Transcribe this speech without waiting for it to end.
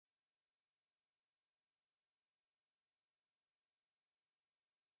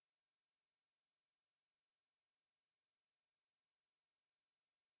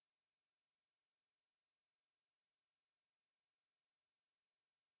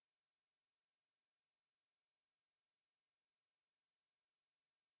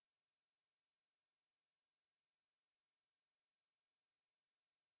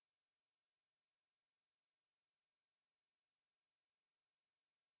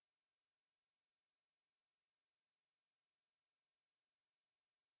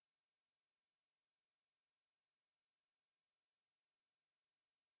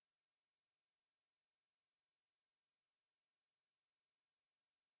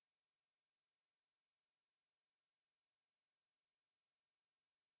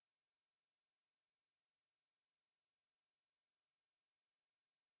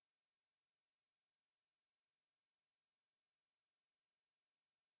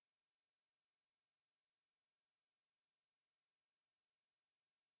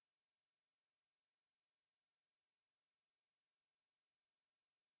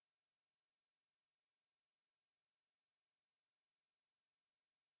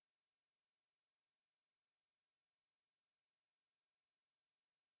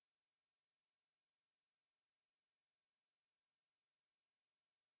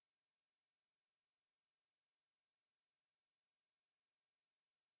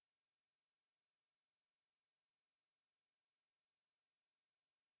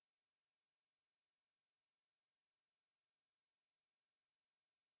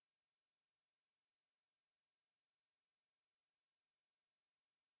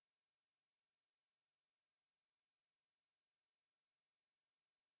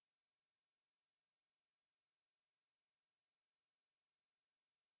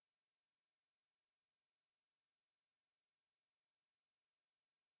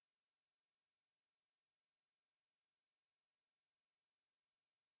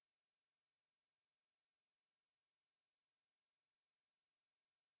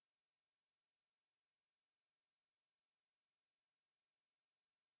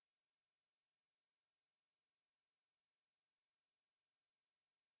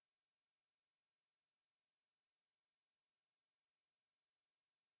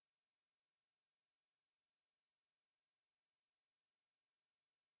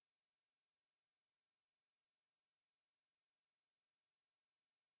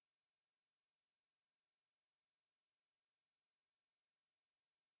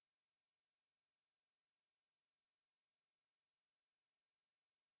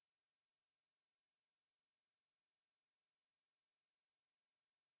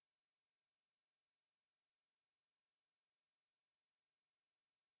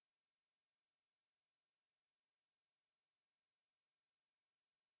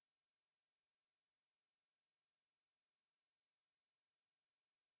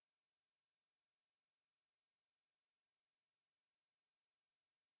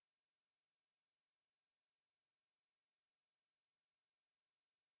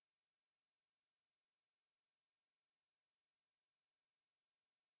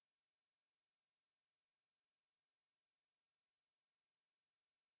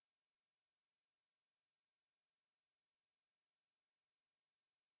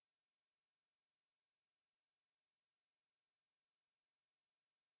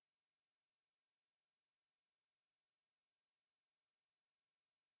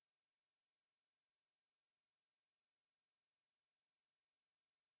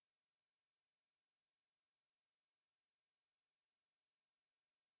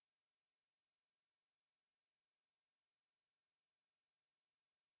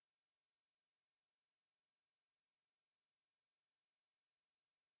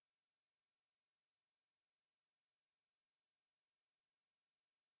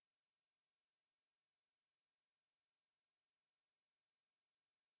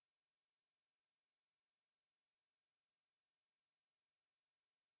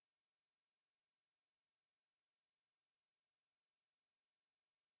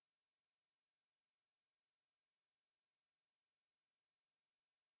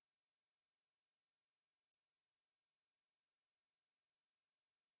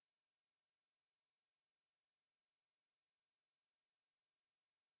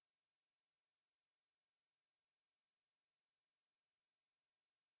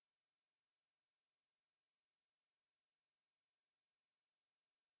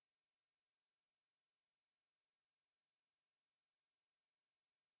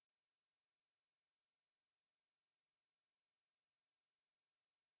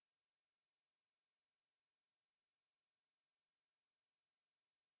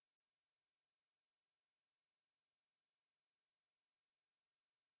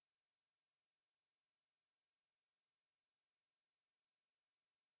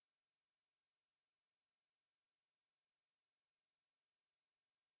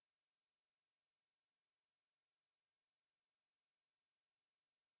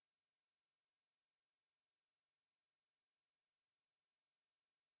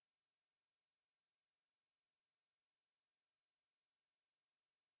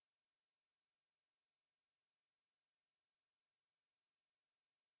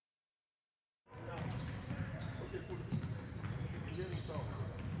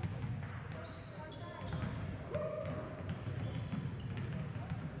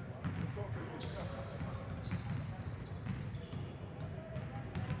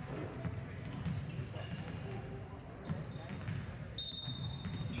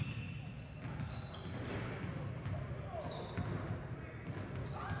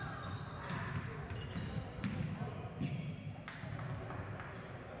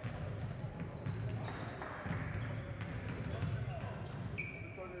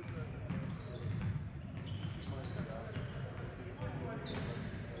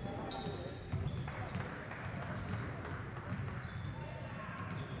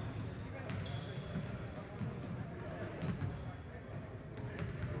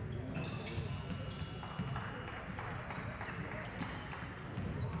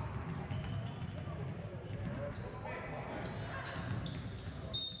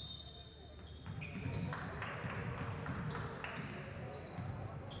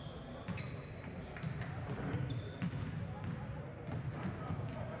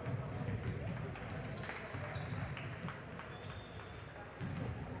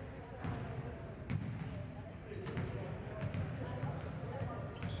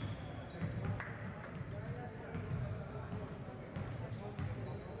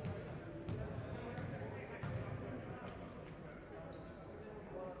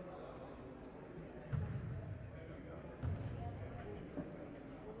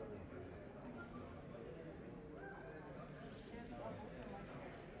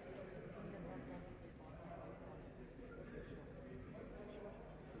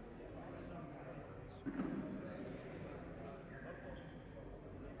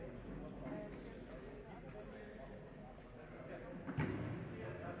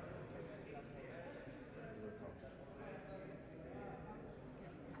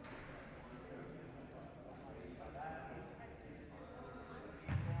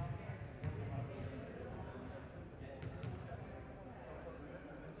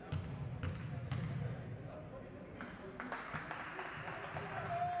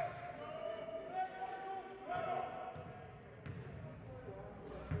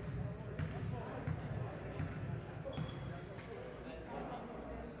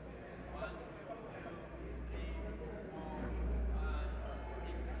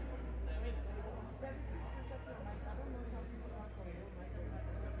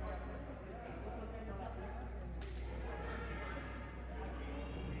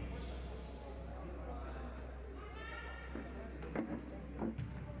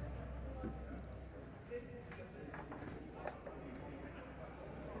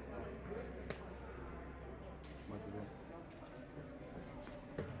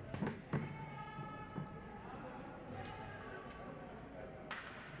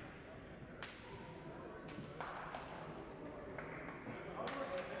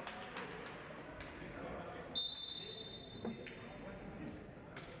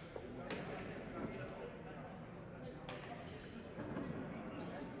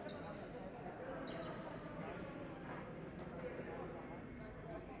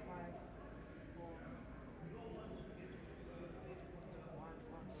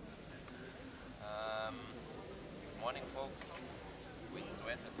morning, folks. We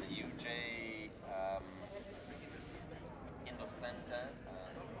sweat at the UJ Indo Center.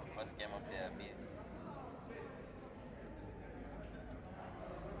 First game of the B.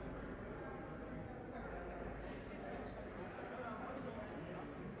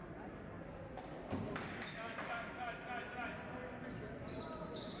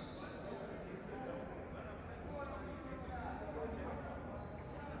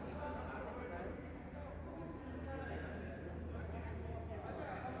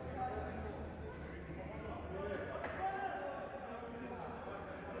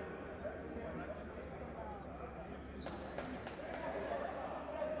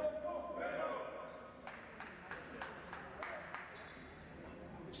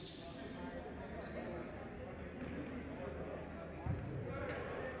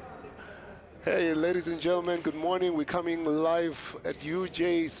 Hey, ladies and gentlemen, good morning. We're coming live at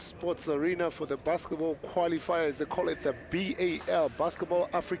UJ Sports Arena for the basketball qualifiers. They call it the B.A.L, Basketball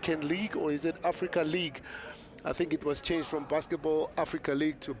African League, or is it Africa League? I think it was changed from Basketball Africa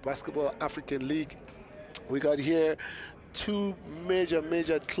League to Basketball African League. We got here two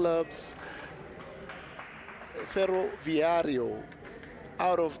major clubs. Ferroviario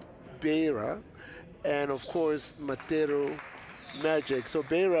out of Beira, and of course Matero Magic. So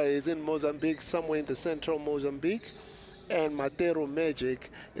Beira is in Mozambique, somewhere in the central Mozambique, and Matero Magic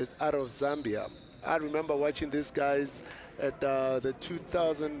is out of Zambia. I remember watching these guys at the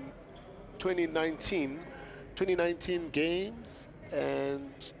 2019 games,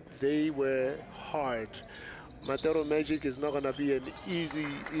 and they were hard. Matero Magic is not going to be an easy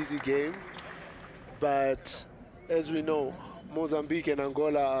game, but as we know, Mozambique and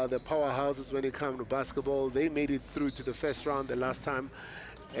Angola are the powerhouses when it comes to basketball. They made it through to the first round the last time,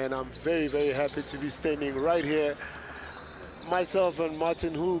 and I'm very happy to be standing right here. Myself and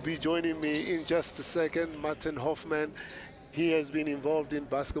Martin, who will be joining me in just a second. Martin Hoffman, he has been involved in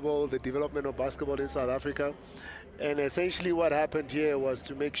basketball, the development of basketball in South Africa, and essentially what happened here was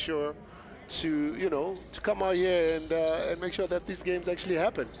to make sure to come out here and make sure that these games actually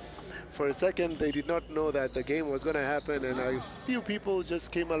happen. For a second, they did not know that the game was going to happen, and a few people just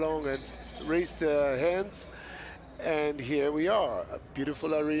came along and raised their hands, and here we are. A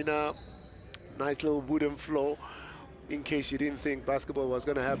beautiful arena, nice little wooden floor. In case you didn't think basketball was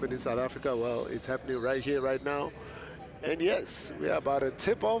going to happen in South Africa, well, it's happening right here, right now. And yes, we are about to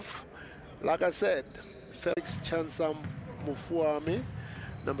tip off. Like I said, Felix Chansam Mufuame.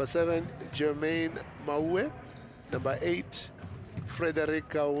 Number 7, Jermaine Maue. Number 8,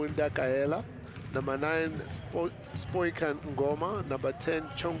 Frederica Wunda Kaela. Number 9, Spoikan Ngoma. Number 10,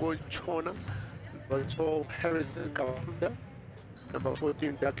 Chongo Chona. Number 12, Harrison Kafunda. Number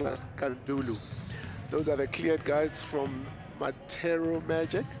 14, Douglas Kandulu. Those are the cleared guys from Matero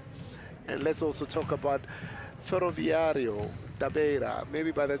Magic. And let's also talk about Ferroviario da Beira. Maybe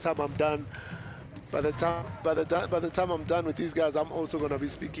by the time I'm done, by the time I'm done with these guys, I'm also going to be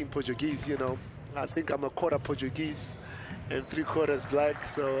speaking Portuguese. I think I'm a quarter Portuguese and 3/4 black,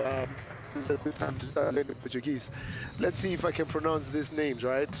 so it's a good time to start learning Portuguese. Let's see if I can pronounce these names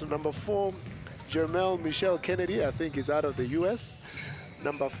right. So number 4, Jermel Michel Kennedy, I think is out of the US.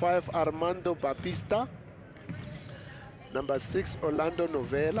 Number 5, Armando Bapista. Number 6, Orlando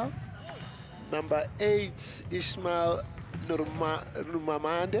Novella. Number 8, Ishmael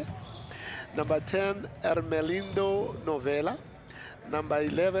Numamande. Number 10, Ermelindo Novella. Number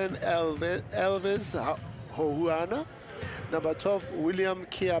 11, Elvis Hohuana. Number 12, William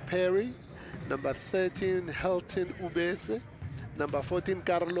Kia Perry. Number 13, Helton Ubese. Number 14,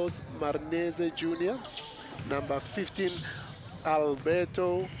 Carlos Marnese Jr. Number 15,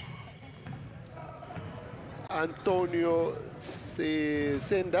 Alberto Antonio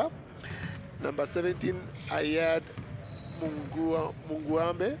Senda. Number 17, Ayad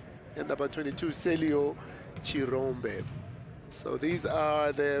Munguambe. And number 22, Celio Chirombe. So these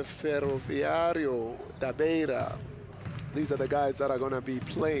are the Ferroviario da Beira. These are the guys that are going to be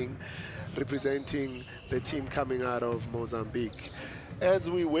playing, representing the team coming out of Mozambique. As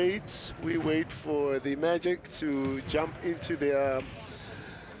we wait for the Magic to jump into their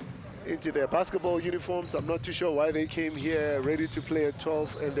basketball uniforms. I'm not too sure why they came here ready to play at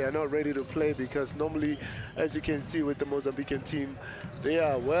 12 and they are not ready to play, because normally, as you can see with the Mozambican team, they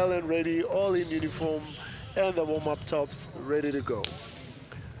are well and ready, all in uniform, and the warm-up tops ready to go.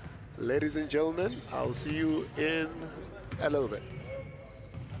 Ladies and gentlemen, I'll see you in a little bit.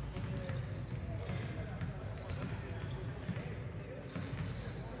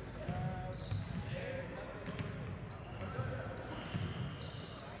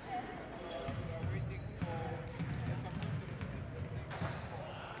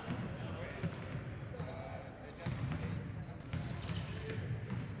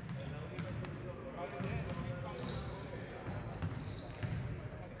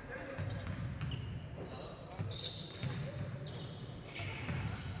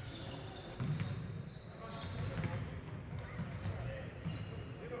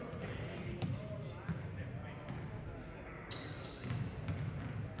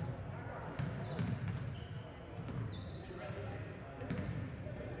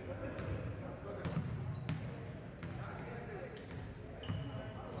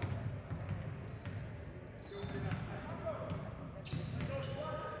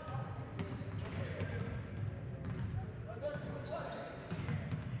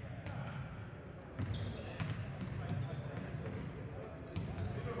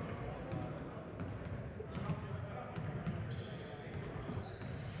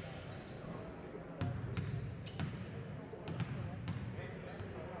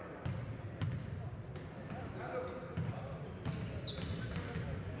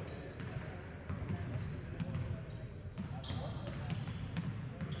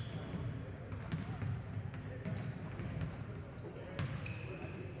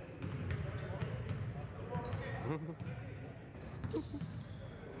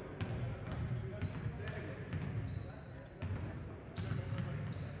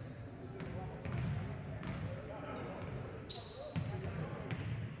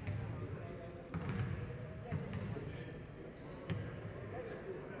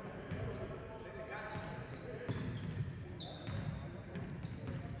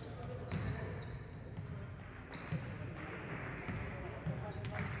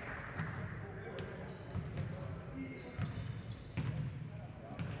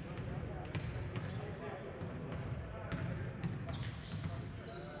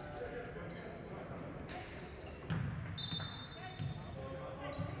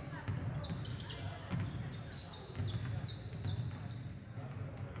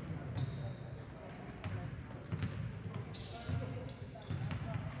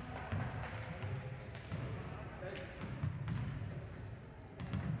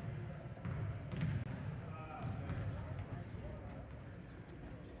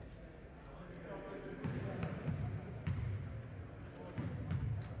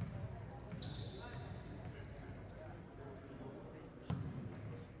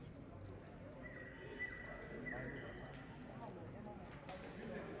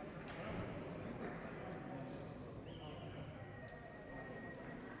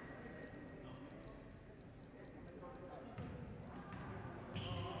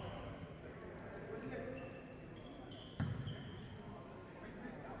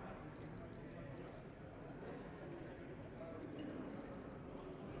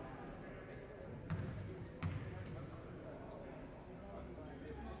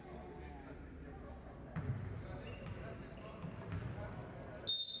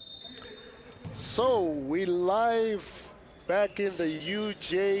 So we live back in the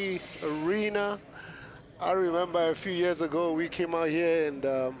UJ Arena. I remember a few years ago we came out here and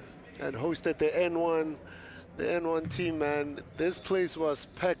hosted the N1 team, and this place was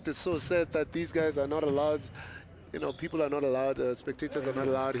packed. It's so sad that these guys are not allowed. You know, people are not allowed. Spectators are not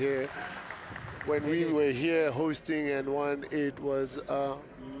allowed here. When we were here hosting N1, it was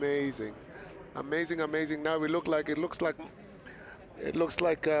amazing, amazing, amazing. Now it looks like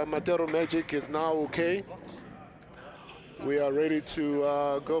Matero Magic is now okay. We are ready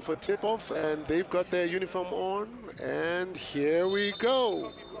to go for tip-off, and they've got their uniform on, and here we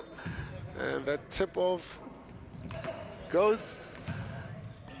go. And that tip-off goes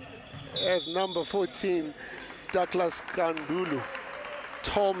as number 14, Douglas Kandulu.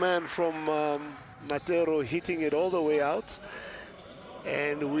 Tall man from Matero, hitting it all the way out.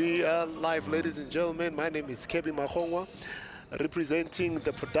 And we are live, ladies and gentlemen. My name is Kebi Mahongwa, representing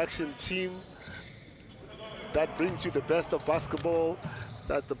the production team that brings you the best of basketball.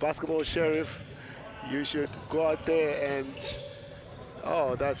 That's the Basketball Sheriff. You should go out there and,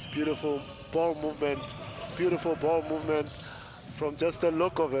 oh, that's beautiful ball movement from just the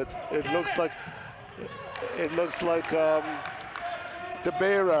look of it. It looks like the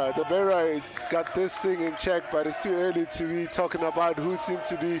Beira. The Beira, it's got this thing in check, but it's too early to be talking about who seems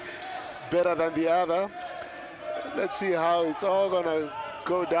to be better than the other. Let's see how it's all gonna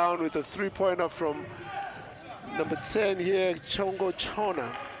go down with a three-pointer from number 10 here, Chongo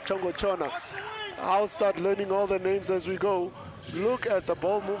Chona. I'll start learning all the names as we go. Look at the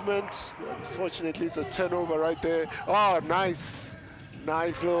ball movement. Unfortunately, it's a turnover right there. Oh, nice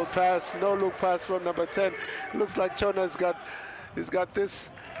little pass. No look pass from number 10. Looks like Chona's got this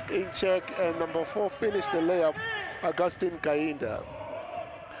in check, and number 4 finished the layup, Augustine Kainda.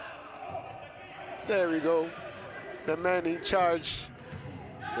 There we go. The man in charge,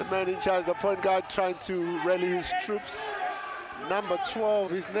 the point guard trying to rally his troops. Number 12,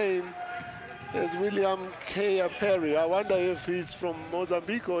 his name is William K. Perry. I wonder if he's from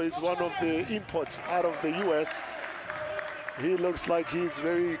Mozambique or is one of the imports out of the US. He looks like he's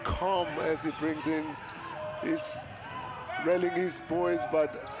very calm as he brings in his rallying his boys,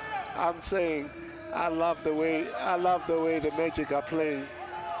 but I'm saying I love the way the Magic are playing.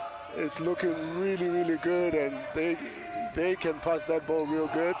 It's looking really, really good, and they can pass that ball real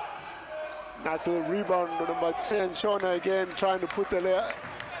good. Nice little rebound, number 10, Shona again trying to put the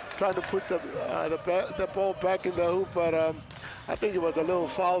ball back in the hoop, but I think it was a little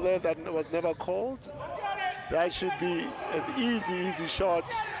foul there that was never called. That should be an easy shot.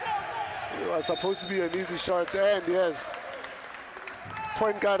 It was supposed to be an easy shot, and yes,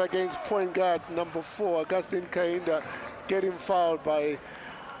 point guard against point guard, number 4, Augustine Kainda, getting fouled by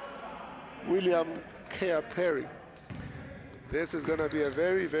William K. Perry. This is going to be a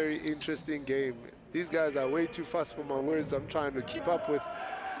very, very interesting game. These guys are way too fast for my words. I'm trying to keep up with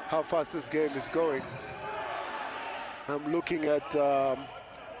how fast this game is going. I'm looking at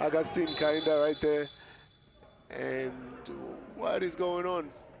Augustine Kainda right there. And what is going on?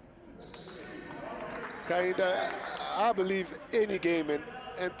 Kainda, I believe any game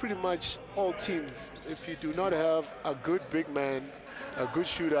and pretty much all teams, if you do not have a good big man, a good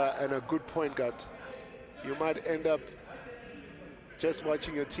shooter, and a good point guard, you might end up just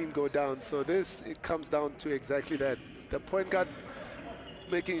watching your team go down. So it comes down to exactly that. The point guard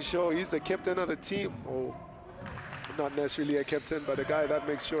making sure he's the captain of the team, or not necessarily a captain, but a guy that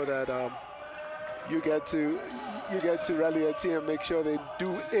makes sure that you get to rally a team and make sure they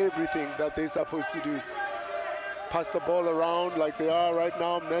do everything that they're supposed to do. Pass the ball around like they are right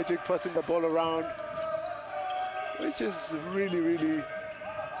now. Magic passing the ball around, which is really, really.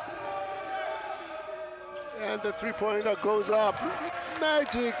 And the three-pointer goes up.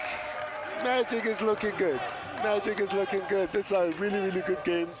 Magic is looking good. Magic is looking good. These are really, really good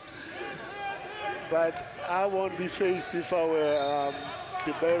games. But I won't be faced if I were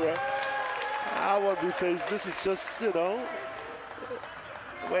the Beira. I won't be faced. This is just, you know,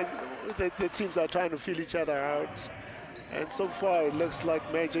 when the teams are trying to feel each other out. And so far, it looks like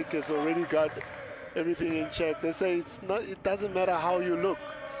Magic has already got everything in check. They say it doesn't matter how you look.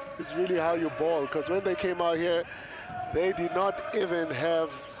 It's really how you ball. Because when they came out here, they did not even have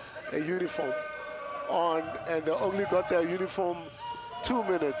a uniform on, and they only got their uniform 2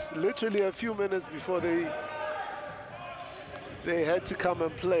 minutes, literally a few minutes before they had to come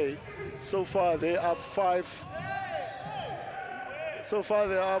and play. So far, they're up 5.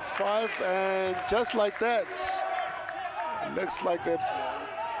 And just like that, it looks like the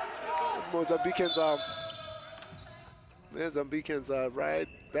Mozambicans are right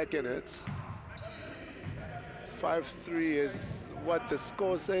back in it. 5-3 is what the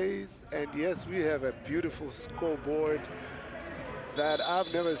score says. And yes, we have a beautiful scoreboard that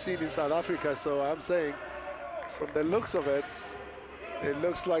I've never seen in South Africa. So I'm saying, from the looks of it, it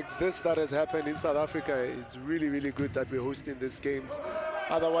looks like this that has happened in South Africa is really, really good that we're hosting these games.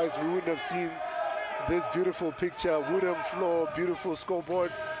 Otherwise, we wouldn't have seen this beautiful picture, wooden floor, beautiful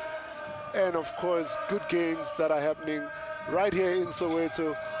scoreboard, and of course, good games that are happening right here in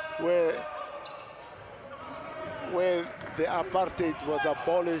Soweto, where the apartheid was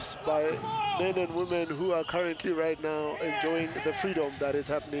abolished by men and women who are currently right now enjoying the freedom that is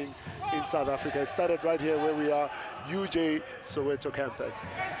happening in South Africa. It started right here where we are, UJ Soweto campus.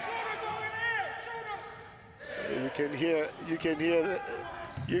 You can hear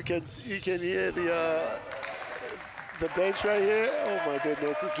the bench right here. Oh my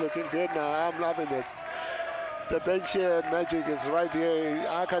goodness, it's looking good now. I'm loving this. The bench here at Magic is right here.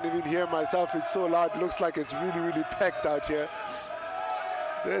 I can't even hear myself. It's so loud. Looks like it's really, really packed out here.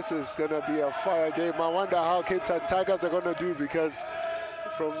 This is gonna be a fire game. I wonder how Cape Town Tigers are gonna do, because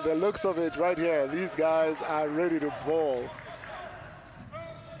from the looks of it right here, these guys are ready to ball.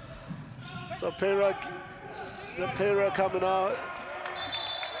 So the Pera coming out.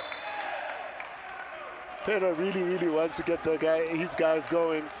 Pera really, really wants to get his guys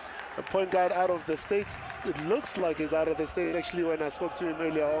going. A point guard out of the States. It looks like he's out of the States. Actually, when I spoke to him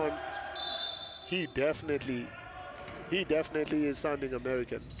earlier on, he definitely is sounding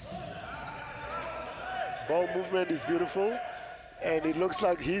American. Ball movement is beautiful, and it looks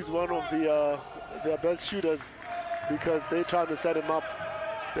like he's one of their best shooters, because they're trying to set him up.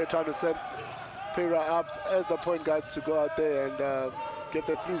 They're trying to set Pera up as the point guard to go out there and get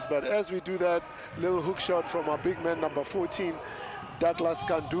the threes. But as we do that, little hook shot from our big man, number 14, Douglas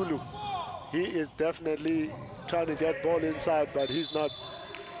Kandulu. He is definitely trying to get ball inside, but he's not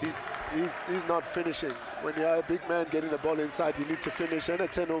finishing. When you're a big man getting the ball inside, you need to finish. And a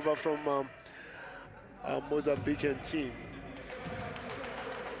turnover from our Mozambican team.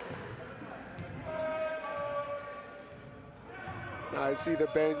 Now I see the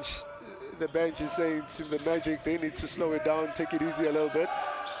bench. The bench is saying to the Magic they need to slow it down, take it easy a little bit.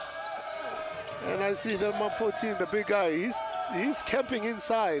 And I see the number 14, the big guy, he's camping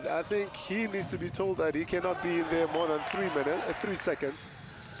inside. I think he needs to be told that he cannot be in there more than 3 seconds,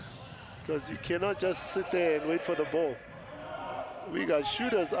 because you cannot just sit there and wait for the ball. We got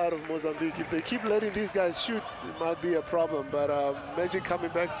shooters out of Mozambique. If they keep letting these guys shoot, it might be a problem. But Magic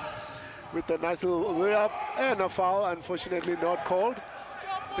coming back with a nice little layup and a foul, unfortunately not called.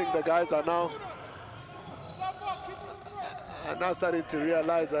 I think the guys are now starting to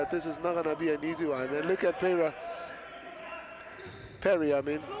realize that this is not going to be an easy one. And look at Perry, I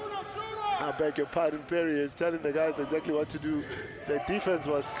mean. I beg your pardon, Perry is telling the guys exactly what to do. The defense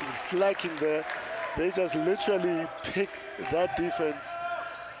was slacking there. They just literally picked that defense,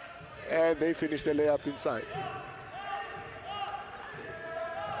 and they finished the layup inside.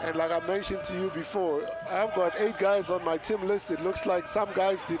 And like I mentioned to you before, I've got 8 guys on my team list. It looks like some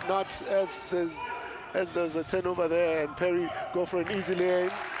guys did not, as there's a turnover there, and Perry go for an easy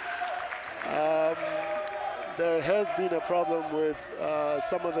lane. There has been a problem with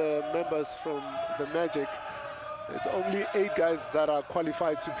some of the members from the Magic. It's only 8 guys that are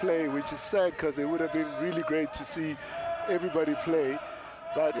qualified to play, which is sad, because it would have been really great to see everybody play.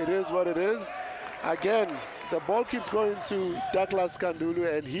 But it is what it is. Again, the ball keeps going to Douglas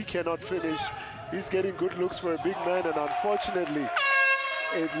Kandulu, and he cannot finish. He's getting good looks for a big man, and unfortunately,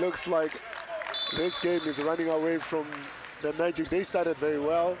 it looks like this game is running away from the Magic. They started very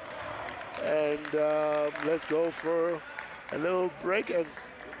well, and let's go for a little break as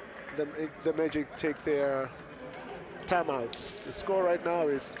the Magic take their timeouts. The score right now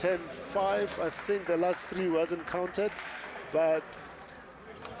is 10-5. I think the last 3 wasn't counted, but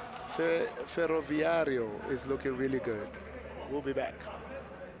Ferroviario is looking really good. We'll be back.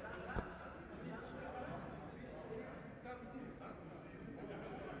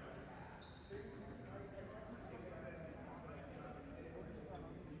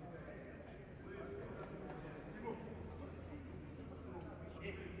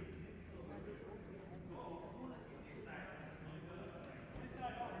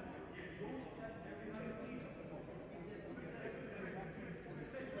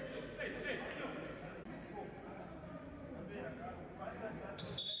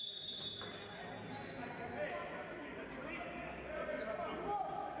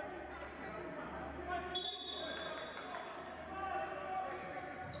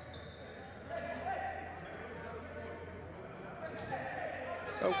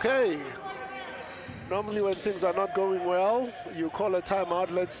 Okay, normally when things are not going well, you call a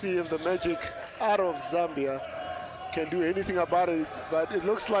timeout. Let's see if the Magic out of Zambia can do anything about it. But it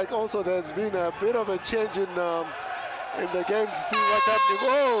looks like also there's been a bit of a change in the game to see what's happening.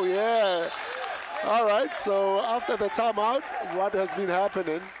 Oh, yeah. All right, so after the timeout, what has been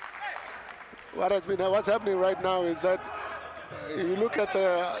happening? What's happening right now is that you look at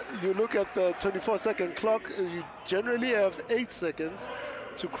the 24-second clock. You generally have 8 seconds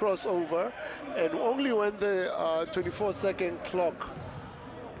to cross over, and only when the 24-second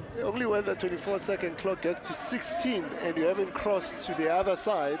clock gets to 16 and you haven't crossed to the other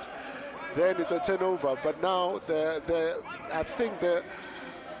side, then it's a turnover. But now I think the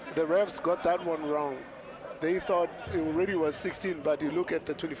refs got that one wrong. They thought it already was 16, but you look at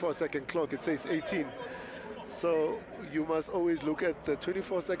the 24-second clock, it says 18. So you must always look at the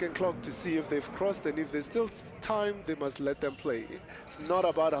 24-second clock to see if they've crossed, and if there's still time, they must let them play. It's not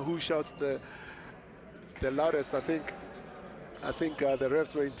about who shouts the loudest. I think the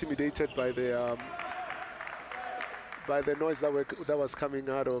refs were intimidated by the noise that was coming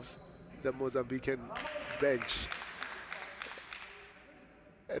out of the Mozambican bench.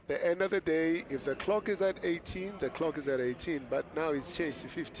 At the end of the day, if the clock is at 18, the clock is at 18. But now it's changed to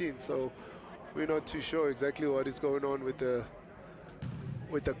 15, so we're not too sure exactly what is going on with the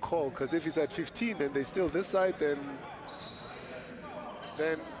call. Because if it's at 15 and they're still this side, then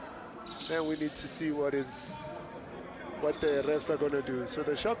we need to see what the refs are going to do. So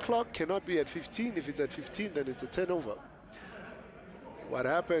the shot clock cannot be at 15. If it's at 15, then it's a turnover. What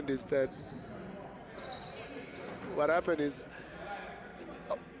happened is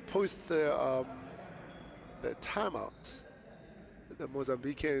post the timeout, the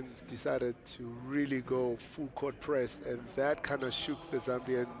Mozambicans decided to really go full court press, and that kind of shook the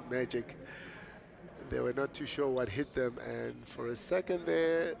Zambian Magic. They were not too sure what hit them, and for a second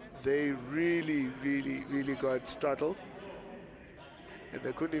there, they really got startled, and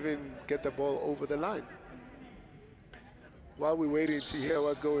they couldn't even get the ball over the line. While we're waiting to hear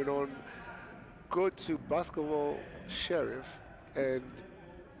what's going on, go to Basketball Sheriff and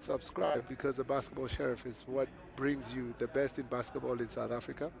subscribe, because the Basketball Sheriff is what brings you the best in basketball in South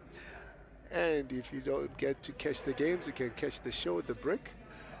Africa. And if you don't get to catch the games, you can catch the show, The Brick,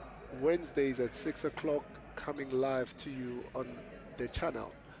 Wednesdays at 6 o'clock, coming live to you on the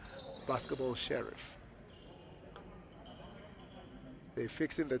channel, Basketball Sheriff. They're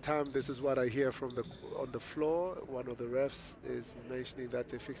fixing the time. This is what I hear from on the floor. One of the refs is mentioning that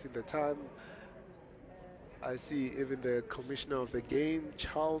they're fixing the time. I see even the commissioner of the game,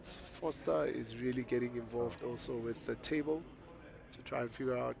 Charles Foster, is really getting involved also with the table to try and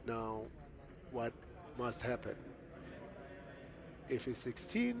figure out now what must happen. If it's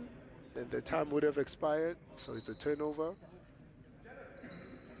 16, then the time would have expired, so it's a turnover.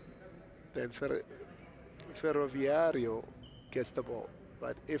 Then Ferroviario gets the ball.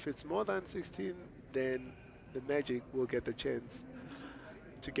 But if it's more than 16, then the Magic will get the chance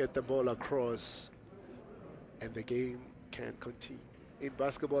to get the ball across, and the game can continue. In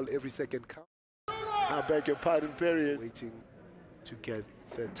basketball, every second counts. I beg your pardon, Perry is waiting to get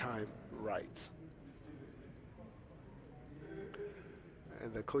the time right.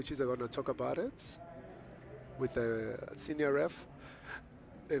 And the coaches are going to talk about it with the senior ref,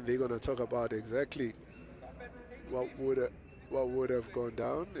 and they're going to talk about exactly what would have gone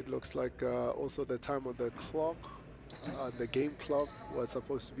down. It looks like also the time on the clock, the game clock, was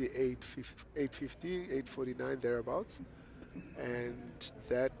supposed to be 8:50, 8:49 thereabouts, and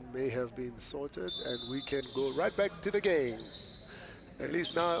that may have been sorted, and we can go right back to the games. At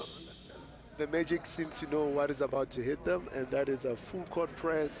least now the Magic seem to know what is about to hit them, and that is a full court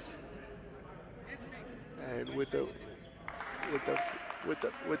press. And with the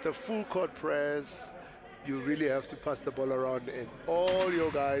full court press, you really have to pass the ball around, and all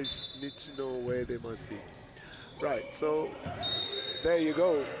your guys need to know where they must be. Right, so there you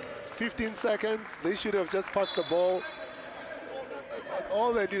go. 15 seconds. They should have just passed the ball.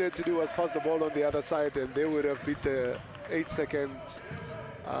 All they needed to do was pass the ball on the other side, and they would have beat the 8-second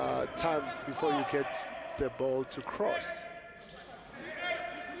time before you get the ball to cross.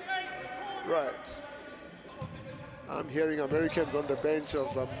 Right. I'm hearing Americans on the bench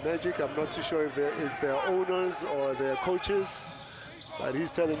of Magic. I'm not too sure if there is their owners or their coaches, but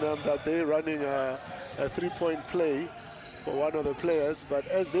he's telling them that they're running a three-point play for one of the players. But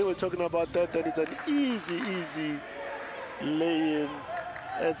as they were talking about that, then it's an easy lay-in.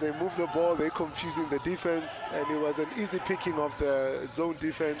 As they move the ball, they're confusing the defense, and it was an easy picking of the zone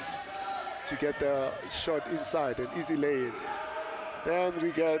defense to get the shot inside, an easy lay-in. Then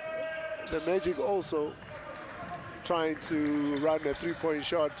we get the Magic also trying to run a three-point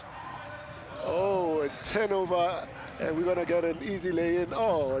shot. Oh, a turnover, and we're gonna get an easy lay-in.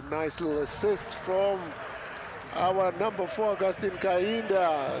 Oh, a nice little assist from Our number 4, Agustin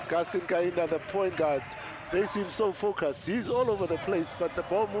Kainda. Agustin Kainda, the point guard. They seem so focused. He's all over the place, but the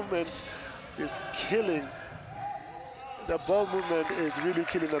ball movement is killing. The ball movement is really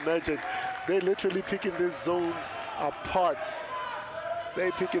killing the Magic. They're literally picking this zone apart.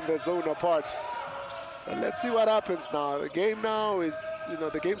 They're picking the zone apart. But let's see what happens now. The game now is,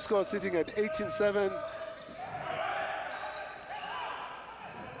 the game score sitting at 18-7.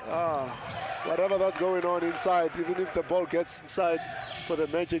 Whatever that's going on inside, even if the ball gets inside for the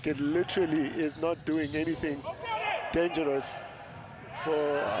Magic, it literally is not doing anything dangerous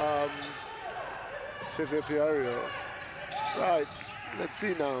for Ferroviario. Right, let's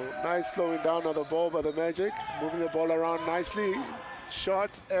see now. Nice slowing down of the ball by the Magic, moving the ball around nicely.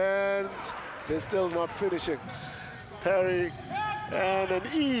 Shot, and they're still not finishing. Perry, and an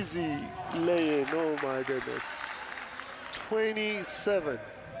easy lay-in. Oh my goodness. 27.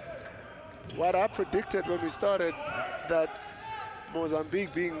 What I predicted when we started, that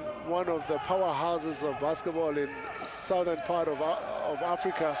Mozambique being one of the powerhouses of basketball in southern part of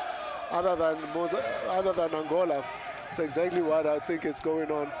Africa, other than Angola, it's exactly what I think is going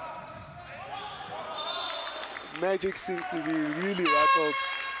on. Magic seems to be really rattled.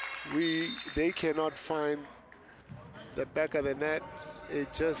 They cannot find the back of the net.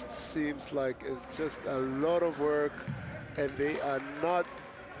 It just seems like it's just a lot of work, and they are not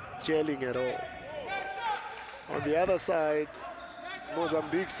gelling at all. On the other side,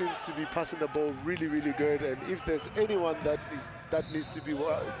 Mozambique seems to be passing the ball really, really good. And if there's anyone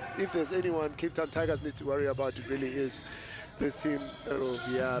if there's anyone Cape Town Tigers need to worry about, it really is this team,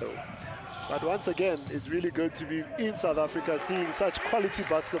 Ferroviario. But once again, it's really good to be in South Africa, seeing such quality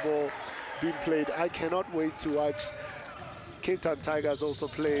basketball being played. I cannot wait to watch Cape Town Tigers also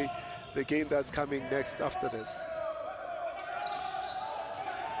play the game that's coming next after this.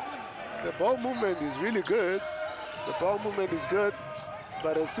 The ball movement is really good. The ball movement is good,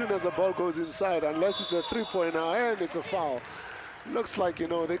 but as soon as the ball goes inside, unless it's a three-pointer and it's a foul, looks like,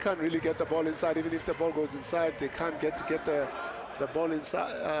 they can't really get the ball inside. Even if the ball goes inside, they can't get the ball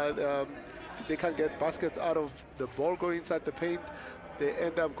inside. They can't get baskets out of the ball going inside the paint. They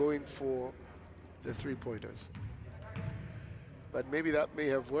end up going for the three-pointers. But maybe that may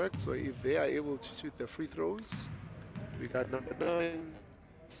have worked. So if they are able to shoot the free throws, we got number 9,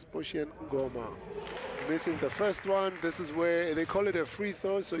 Sposhian Ngoma. Missing the first one. This is where they call it a free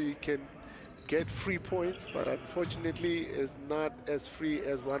throw, so you can get free points, but unfortunately it's not as free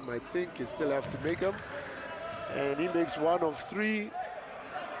as one might think. You still have to make them. And he makes 1 of 3.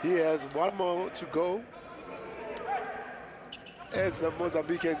 He has 1 more to go, as the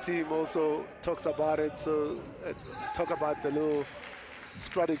Mozambican team also talks about it. So talk about the little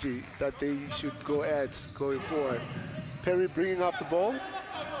strategy that they should go at going forward. Perry bringing up the ball.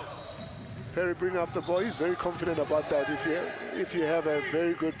 He's very confident about that. If you have a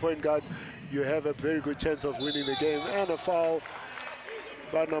very good point guard, you have a very good chance of winning the game. And a foul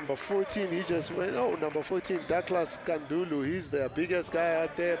by number 14. He just went, number 14, Douglas Kandulu. He's the biggest guy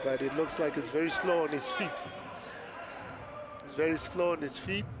out there, but it looks like he's very slow on his feet.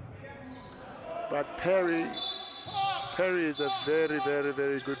 But Perry is a very, very,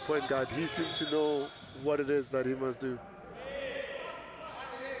 very good point guard. He seems to know what it is that he must do.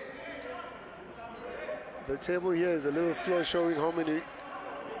 The table here is a little slow, showing how many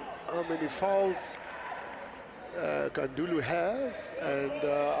fouls Kandulu has, and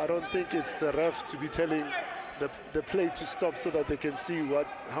I don't think it's the ref to be telling the play to stop so that they can see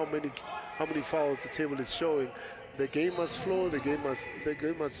how many fouls the table is showing. The game must flow. The game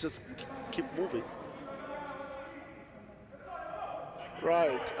must just keep moving.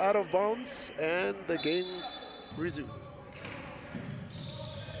 Right, out of bounds, and the game resumes.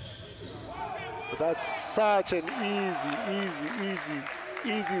 That's such an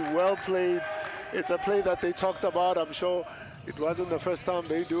easy, well played. It's a play that they talked about. I'm sure it wasn't the first time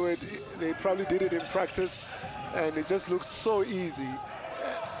they do it. They probably did it in practice, and it just looks so easy.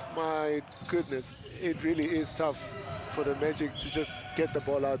 My goodness, it really is tough for the Magic to just get the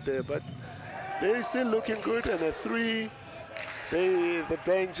ball out there, but they're still looking good. And a 3, the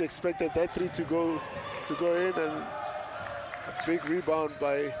bench expected that 3 to go in, and a big rebound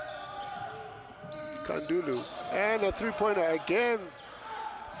by Kandulu. And a three-pointer again.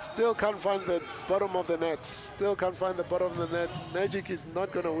 Still can't find the bottom of the net. Magic is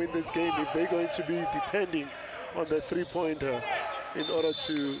not going to win this game if they're going to be depending on the three-pointer in order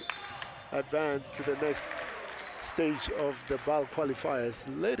to advance to the next stage of the B.A.L qualifiers.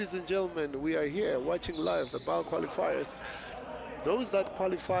 Ladies and gentlemen, we are here watching live the B.A.L qualifiers. Those that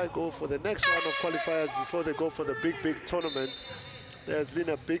qualify go for the next round of qualifiers before they go for the big tournament. There's been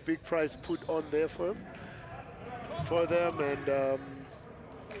a big prize put on there for them. for them, and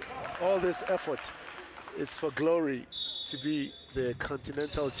all this effort is for glory to be the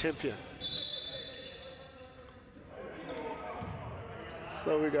continental champion.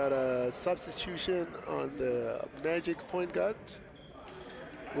 So we got a substitution on the Magic point guard.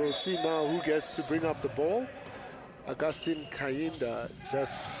 We'll see now who gets to bring up the ball. Augustine Kayinda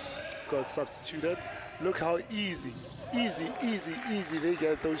just got substituted. Look how easy they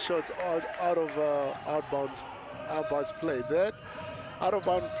get those shots out of outbounds play. That out of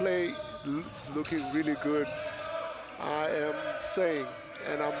bounds play is looking really good. I am saying,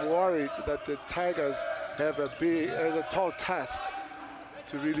 and I'm worried that the Tigers have a tall task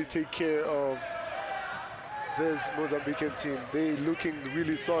to really take care of this Mozambican team. They're looking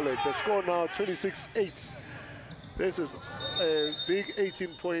really solid. The score now 26-8. This is a big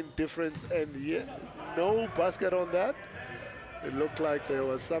 18-point difference, and yet no basket on that. It looked like there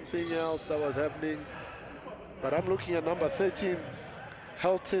was something else that was happening. But I'm looking at number 13,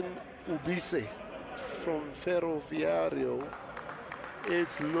 Helton Ubise from Ferroviario.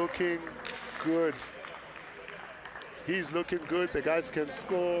 It's looking good. He's looking good. The guys can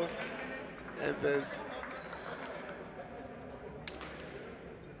score, and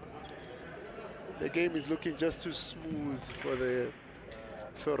the game is looking just too smooth for the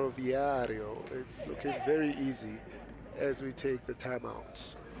Ferroviario. It's looking very easy as we take the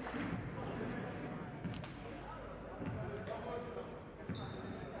timeout.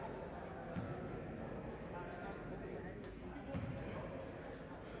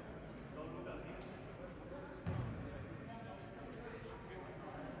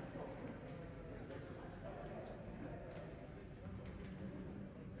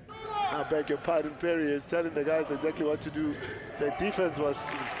 I beg your pardon, Perry is telling the guys exactly what to do. The defense was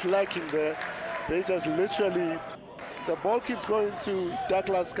slacking there. They just literally, the ball keeps going to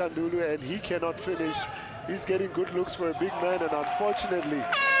Douglas Kandulu and he cannot finish. He's getting good looks for a big man, and unfortunately,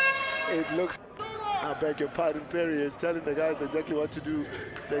 it looks, I beg your pardon, Perry is telling the guys exactly what to do.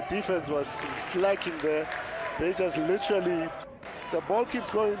 The defense was slacking there. They just literally, the ball keeps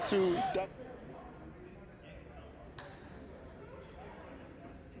going to Douglas.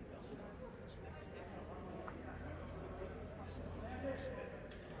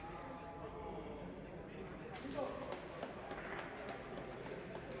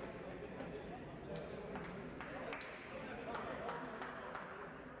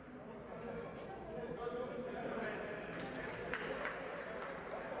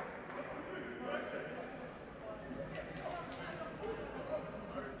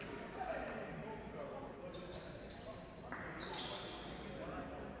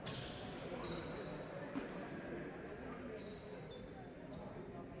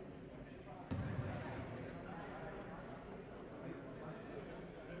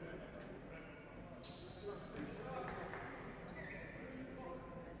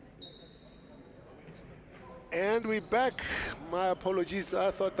 And we're back. My apologies.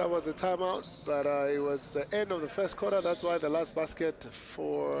 I thought that was a timeout, but it was the end of the first quarter. That's why the last basket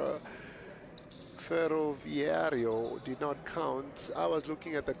for Ferroviario did not count. I was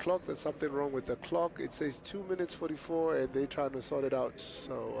looking at the clock. There's something wrong with the clock. It says 2 minutes 44, and they're trying to sort it out.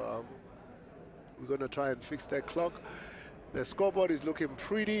 So we're going to try and fix that clock. The scoreboard is looking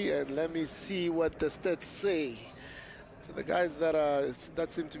pretty, and let me see what the stats say. So the guys that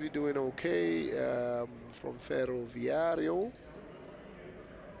seem to be doing okay from Ferroviario.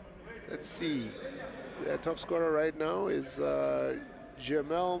 Let's see. The top scorer right now is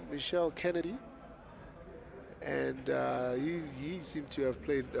Jamel Michel Kennedy, and he seemed to have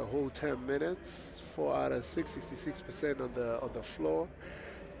played the whole 10 minutes, 4 out of 6, 66% on the floor,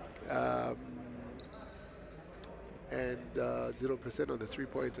 and 0% on the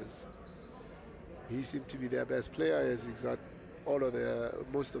three-pointers. He seemed to be their best player, as he got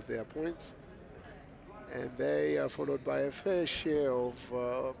most of their points, and they are followed by a fair share of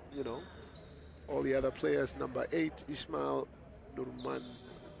all the other players. Number 8, Ismail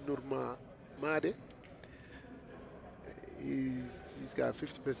Nurmamade. He's got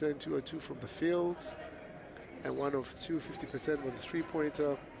 50%, 2 or 2 from the field, and 1 of 2, 50% with a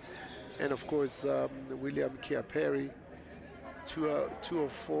three-pointer, and of course William Kiaperi. 2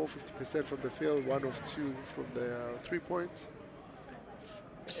 of 4, 50% from the field, 1 of 2 from the 3-point.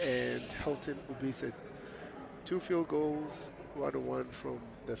 And Helton Ubise, 2 field goals, 1 of 1 from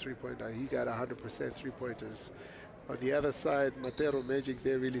the 3-pointer. He got 100% three-pointers. On the other side, Matero Magic,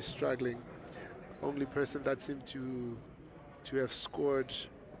 they're really struggling. Only person that seemed to have scored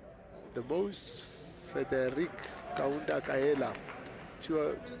the most, Frederic Kaunda Kaela,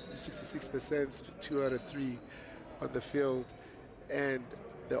 66%, 2 out of 3 on the field. And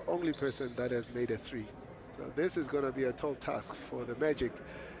the only person that has made a 3 So this is going to be a tall task for the Magic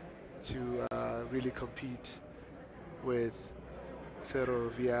to really compete with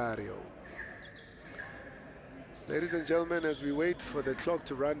Ferroviario. Ladies and gentlemen, as we wait for the clock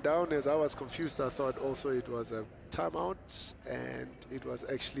to run down, as I was confused, I thought also it was a timeout, and it was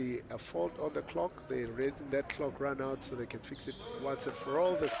actually a fault on the clock. They're letting that clock run out so they can fix it once and for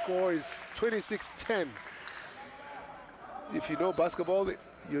all. The score is 26-10. If you know basketball,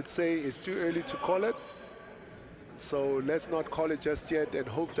 you'd say it's too early to call it. So let's not call it just yet and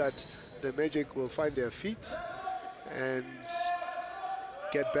hope that the Magic will find their feet and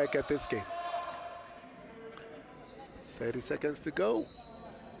get back at this game. 30 seconds to go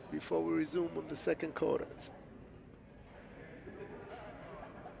before we resume on the second quarter.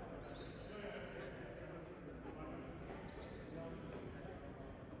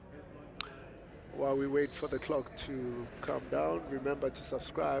 While we wait for the clock to calm down, remember to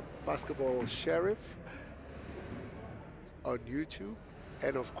subscribe Basketball Sheriff on YouTube,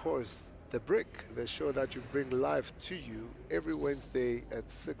 and of course The Brick, the show that you bring live to you every Wednesday at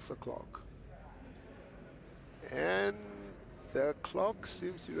 6 o'clock. And the clock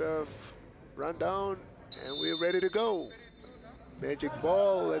seems to have run down, and we're ready to go. Magic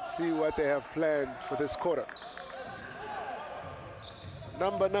ball, let's see what they have planned for this quarter.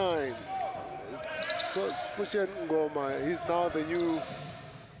 Number 9, Spuchen Ngoma. He's now the new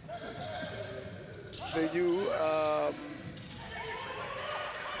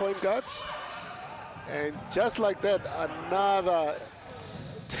point guard. And just like that, another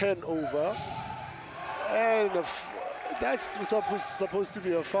 10 over. And that's supposed to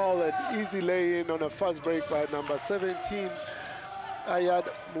be a foul, an easy lay-in on a fast break by number 17, Ayad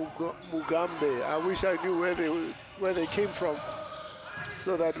Mugambe. I wish I knew where they came from,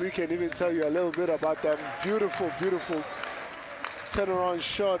 so that we can even tell you a little bit about them. Beautiful, beautiful turnaround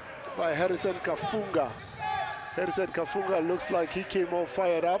shot by Harrison Kafunga. Harrison Kafunga looks like he came all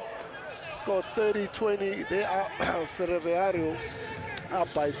fired up. Scored 30-20. They are Ferroviario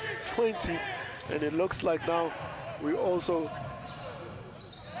up by 20. And it looks like now we're also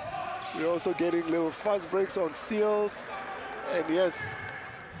getting little fast breaks on steals. And yes,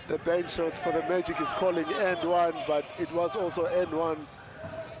 the bench shot for the Magic is calling end one, but it was also end one.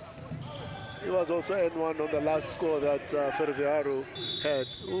 It was also end one on the last score that Ferroviario had.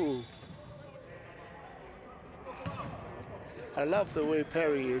 Ooh. I love the way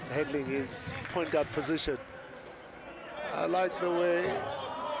Perry is handling his point guard position. I like the way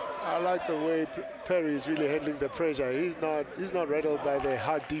Perry is really handling the pressure. He's not rattled by the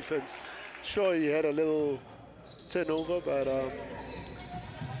hard defense. Sure, he had a little turnover, but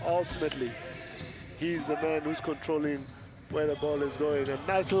ultimately, he's the man who's controlling where the ball is going. A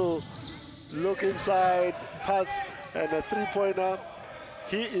nice little look inside, pass, and a three-pointer.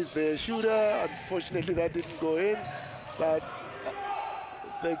 He is the shooter. Unfortunately, that didn't go in, but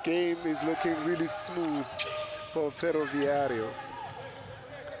the game is looking really smooth for Ferroviario.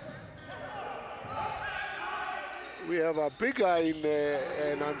 We have a big guy in there,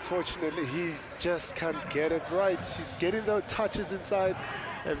 and unfortunately, he just can't get it right. He's getting the touches inside,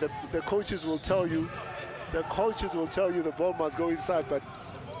 and the coaches will tell you, the ball must go inside, but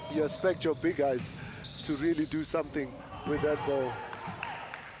you expect your big guys to really do something with that ball.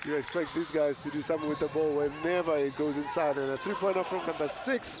 You expect these guys to do something with the ball whenever it goes inside. And a three-pointer from number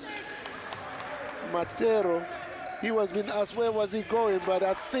 6, Matero. He was being asked where was he going, but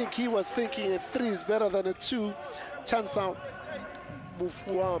I think he was thinking a 3 is better than a 2. Chansa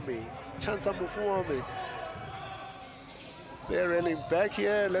Mufuame. They're railing back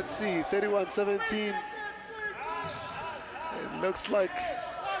here. Let's see, 31-17. It looks like,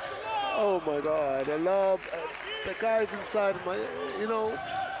 oh my God, a lob. The guys inside,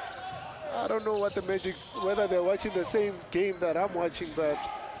 I don't know what the Magic's, whether they're watching the same game that I'm watching, but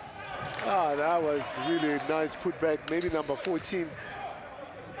that was really nice putback. Maybe number 14,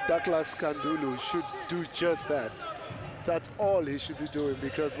 Douglas Kandulu, should do just that. That's all he should be doing,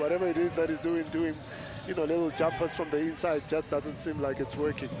 because whatever it is that he's doing, little jumpers from the inside just doesn't seem like it's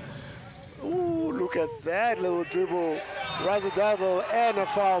working. Ooh, look at that little dribble, razzle-dazzle, and a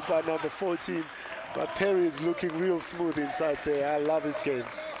foul by number 14. But Perry is looking real smooth inside there. I love his game.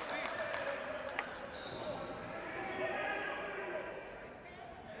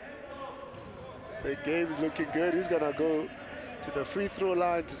 The game is looking good. He's gonna go to the free throw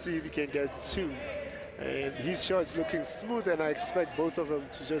line to see if he can get 2. And his shot's looking smooth, and I expect both of them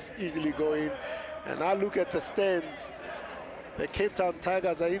to just easily go in. And I look at the stands. The Cape Town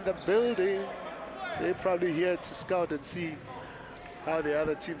Tigers are in the building. They're probably here to scout and see how the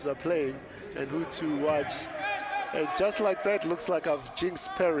other teams are playing and who to watch. And just like that, looks like I've jinxed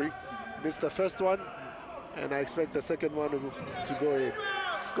Perry. Missed the first one, and I expect the second one to go in.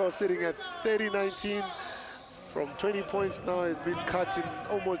 Score sitting at 30-19 from 20 points now has been cut in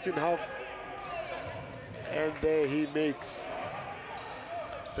almost in half. And there he makes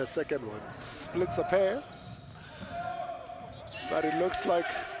the second one. Splits a pair. But it looks like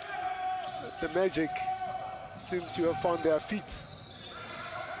the Magic seem to have found their feet.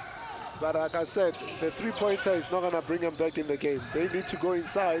 But like I said, the three-pointer is not going to bring them back in the game. They need to go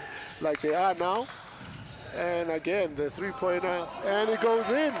inside like they are now. And again, the three-pointer, and it goes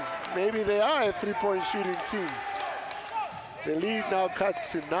in. Maybe they are a three-point shooting team. The lead now cut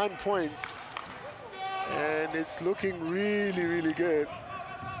to 9 points. And it's looking really, really good.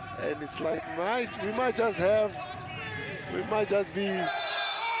 And it's like, we might just have a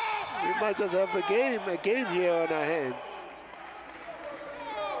game here on our hands.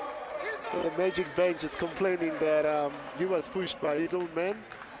 So the Magic bench is complaining that he was pushed by his own man.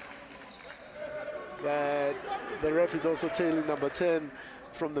 But the ref is also telling number 10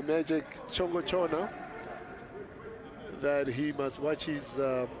 from the Magic, Chongo Chona, that he must watch his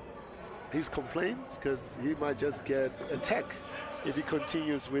complaints, because he might just get attacked if he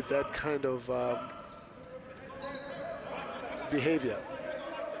continues with that kind of behavior.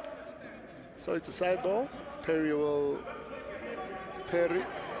 So it's a side ball. Perry will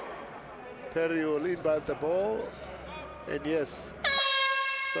inbound the ball, and yes,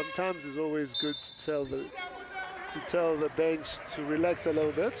 sometimes it's always good to tell the bench to relax a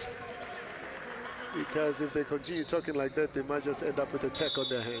little bit, because if they continue talking like that, they might just end up with a tech on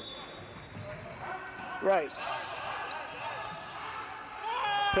their hands. Right.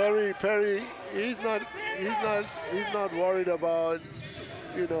 Perry, he's not worried about,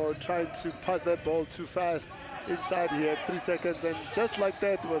 you know, trying to pass that ball too fast. Inside, he had 3 seconds, and just like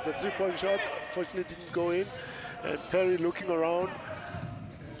that, it was a three-point shot. Fortunately, didn't go in. And Perry looking around.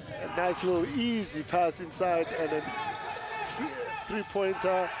 A nice little easy pass inside, and a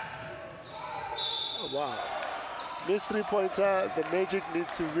three-pointer. Oh, wow. This three-pointer, the Magic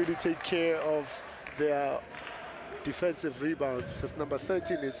needs to really take care of their defensive rebounds, because number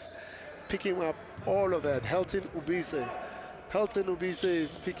 13 is picking up all of that. Helton Ubise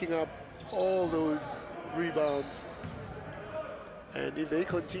is picking up all those rebounds, and if they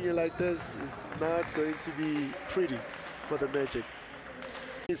continue like this, it's not going to be pretty for the Magic.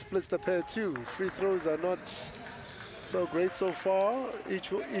 He splits the pair too. Free throws are not so great so far.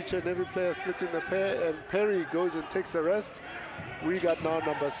 Each and every player splitting the pair, and Perry goes and takes the rest. We got now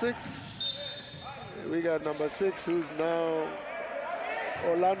number 6. We got number 6, who's now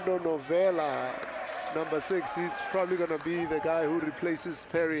Orlando Novella. Number 6, he's probably going to be the guy who replaces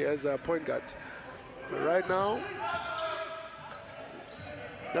Perry as a point guard. But right now,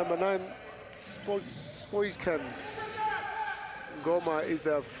 number 9, Spoikan Goma is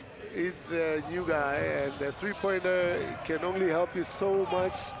the new guy, and the three-pointer can only help you so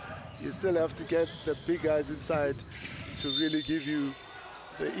much. You still have to get the big guys inside to really give you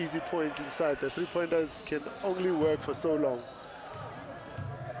the easy points inside. The three-pointers can only work for so long.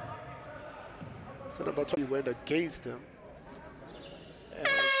 So number 20 went against him. And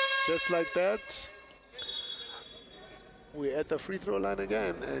just like that, we're at the free throw line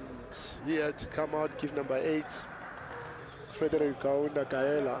again, and he had to come out, give number 8, Frederick Kaunda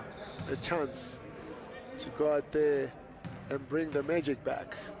Gaela, a chance to go out there and bring the Magic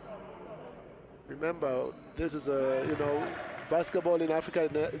back. Remember, this is basketball in Africa,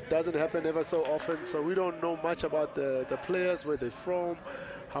 it doesn't happen ever so often, so we don't know much about the players, where they're from,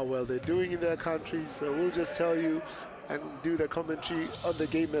 how well they're doing in their countries. So we'll just tell you and do the commentary on the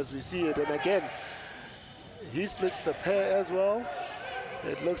game as we see it. And again, he splits the pair as well.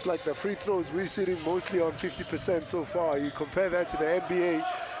 It looks like the free throws, we're sitting mostly on 50% so far. You compare that to the NBA,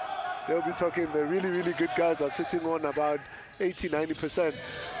 they'll be talking, the really, really good guys are sitting on about 80, 90%.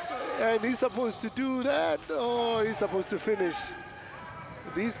 And he's supposed to do that, or he's supposed to finish.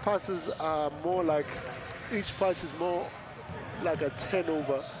 These passes are more like, each pass is more like a 10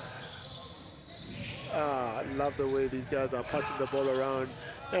 over. I love the way these guys are passing the ball around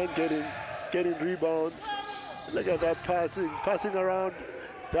and getting rebounds. Look at that passing around.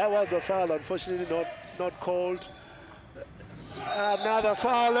 That was a foul, unfortunately not called. Another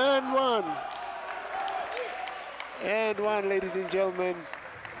foul, and one. And one, ladies and gentlemen.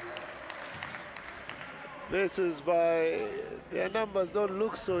 This is by, their numbers don't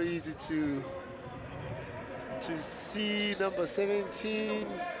look so easy to see. Number 17,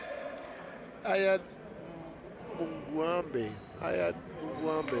 Ayad Mungwambe,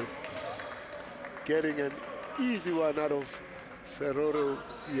 getting an easy one out of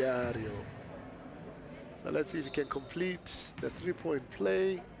Ferroviario. So let's see if he can complete the three-point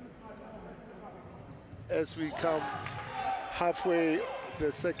play. as we come halfway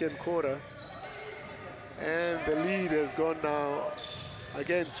the second quarter. And the lead has gone now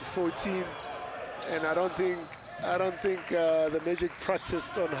again to 14. And I don't think the Magic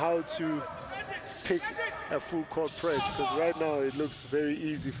practiced on how to pick a full court press, because right now it looks very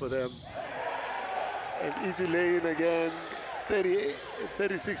easy for them. An easy lane again,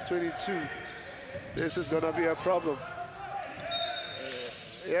 36-22. This is gonna be a problem.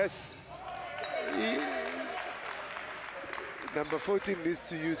 Yes. Number 14 needs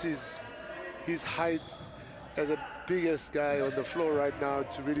to use his height as the biggest guy on the floor right now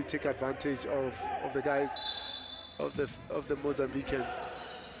to really take advantage of the guys of the Mozambicans.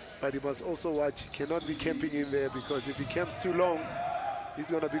 But he must also watch. He cannot be camping in there, because if he camps too long, he's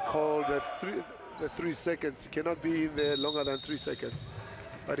going to be called the 3 seconds. He cannot be in there longer than 3 seconds.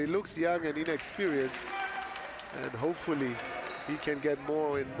 But he looks young and inexperienced, and hopefully he can get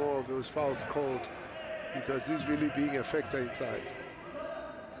more and more of those fouls called, because he's really being a factor inside.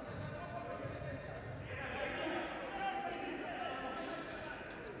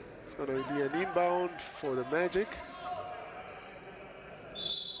 It's going to be an inbound for the Magic.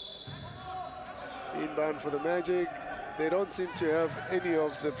 Inbound for the Magic. They don't seem to have any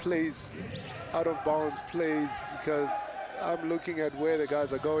of the plays, out of bounds plays, because I'm looking at where the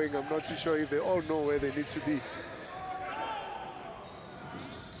guys are going. I'm not too sure if they all know where they need to be.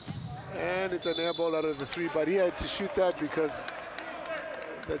 And it's an air ball out of the 3, but he had to shoot that because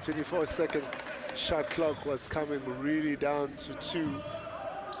the 24-second shot clock was coming really down to 2.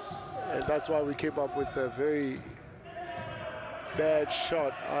 And that's why we came up with a very bad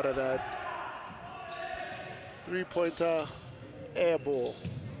shot out of that. 3-pointer air ball.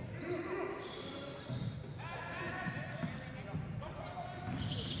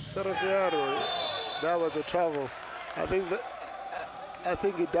 Ferroviario, that was a travel. I think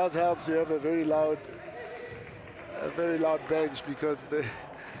it does help to have a very loud bench, because the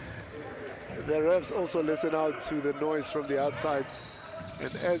refs also listen out to the noise from the outside.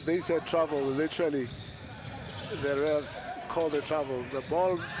 And as they said travel, literally, the refs call the travel. The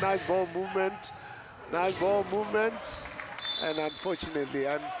ball, nice ball movement, and unfortunately,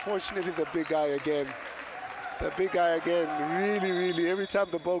 the big guy again. The big guy again, really, every time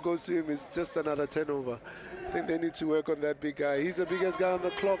the ball goes to him, it's just another turnover. I think they need to work on that big guy. He's the biggest guy on the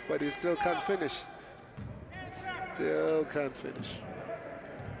clock, but he still can't finish. Still can't finish.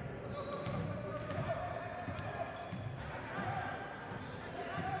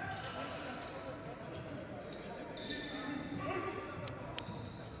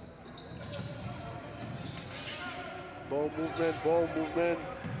 Ball movement.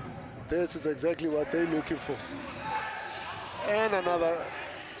 This is exactly what they're looking for. And another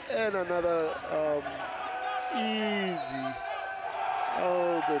easy.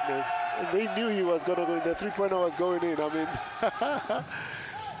 Oh goodness! And they knew he was gonna go in. The 3-pointer was going in. I mean,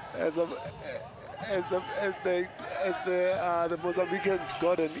 as the Mozambicans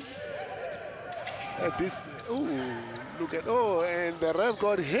got at this. Ooh, look at and the ref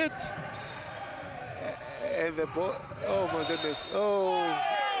got hit. And the ball, oh my goodness,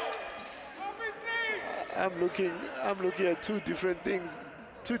 I'm looking at two different things,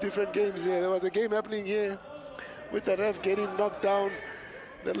 two different games here. There was a game happening here with the ref getting knocked down,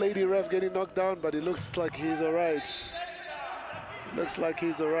 the lady ref getting knocked down, but it looks like he's all right. Looks like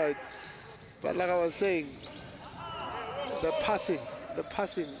he's all right. But like I was saying, the passing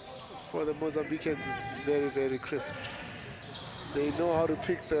for the Mozambicans is very, very crisp. They know how to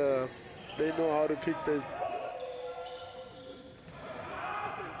pick the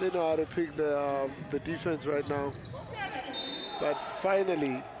defense right now. But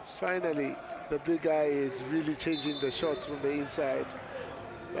finally, the big guy is really changing the shots from the inside.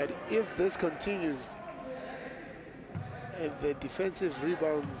 But if this continues and the defensive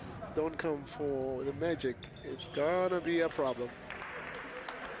rebounds don't come for the Magic, it's gonna be a problem.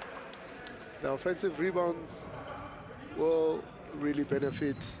 The offensive rebounds will really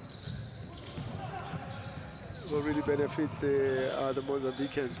benefit the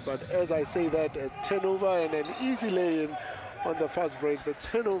Mozambicans. But as I say that, a turnover and an easy lay-in on the fast break, the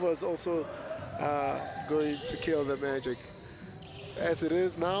turnover is also going to kill the Magic. As it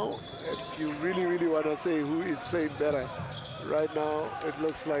is now, if you really want to say who is playing better, right now it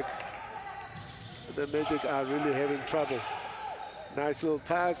looks like the Magic are really having trouble. Nice little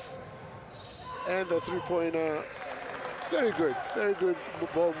pass, and the 3-pointer, very good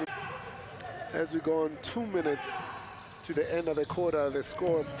ball movement. As we go on 2 minutes to the end of the quarter, the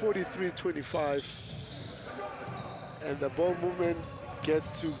score 43-25. And the ball movement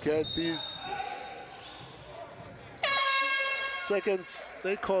gets to get these seconds,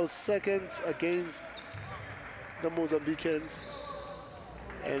 they call seconds against the Mozambicans,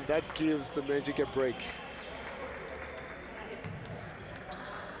 and that gives the Magic a break.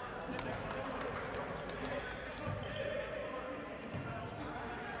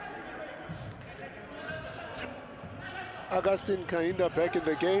 Augustine Kainda back in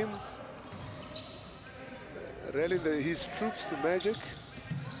the game, rallying his troops, the Magic.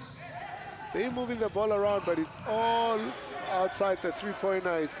 They're moving the ball around, but it's all outside the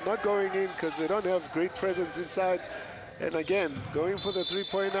three-pointer. It's not going in because they don't have great presence inside. And again, going for the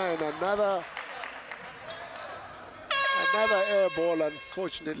three-pointer and another air ball.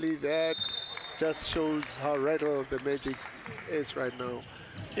 Unfortunately, that just shows how rattled the Magic is right now.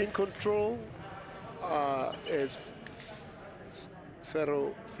 In control is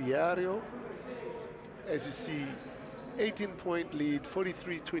Ferroviario. As you see, 18-point lead,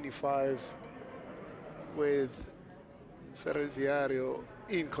 43-25, with Ferroviario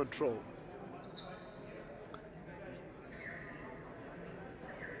in control.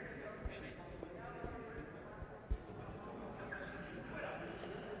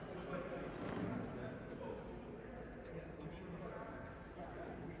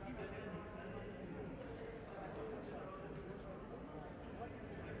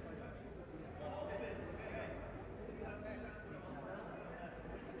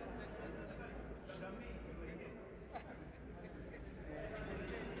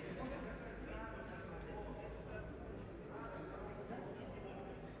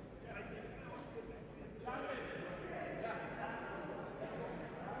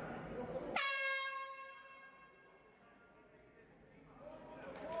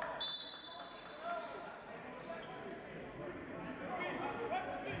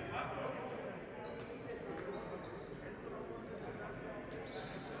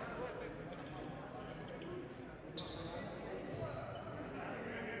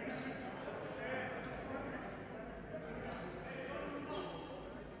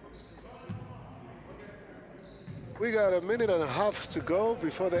 We got a minute and a half to go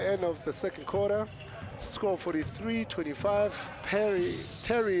before the end of the second quarter. Score 43-25.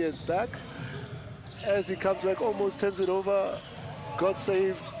 Terry is back. As he comes back, almost turns it over. Got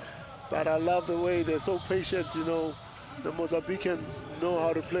saved. But I love the way they're so patient. You know, the Mozambicans know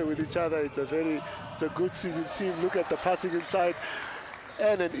how to play with each other. It's a good seasoned team. Look at the passing inside.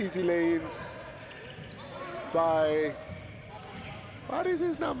 And an easy lane by, what is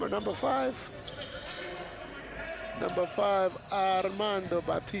his number? Number 5? Number 5, Armando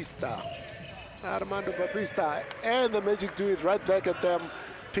Baptista. Armando Baptista. And the Magic do it right back at them,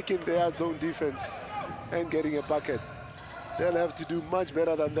 picking their zone defense and getting a bucket. They'll have to do much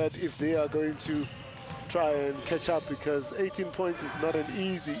better than that if they are going to try and catch up, because 18 points is not an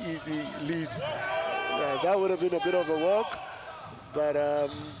easy lead. That would have been a bit of a walk, but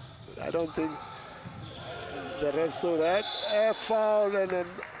I don't think the refs saw that. A foul, and then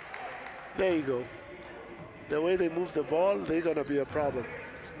there you go. The way they move the ball, they're going to be a problem.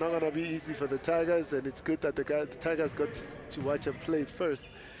 It's not going to be easy for the Tigers, and it's good that the Tigers got to watch them play first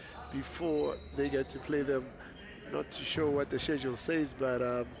before they get to play them. Not too sure what the schedule says, but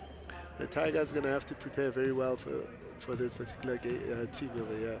the Tigers are going to have to prepare very well for this particular team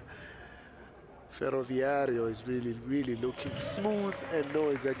over here. Ferroviario is really looking smooth and know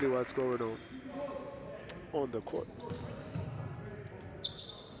exactly what's going on the court.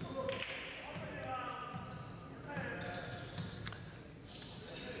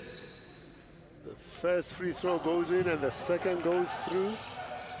 First free throw goes in and the second goes through.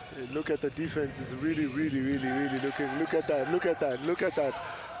 And look at the defense, is really looking. Look at that.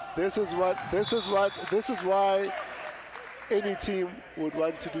 This is why any team would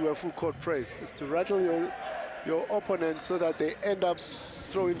want to do a full court press, is to rattle your opponent so that they end up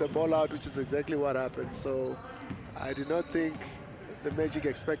throwing the ball out, which is exactly what happened. So I do not think the Magic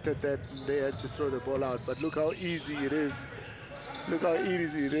expected that they had to throw the ball out, but look how easy it is. Look how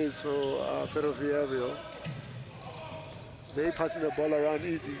easy it is for Ferroviario. They're passing the ball around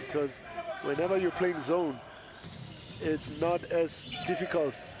easy, because whenever you're playing zone, it's not as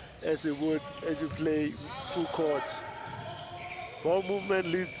difficult as it would as you play full court. Ball movement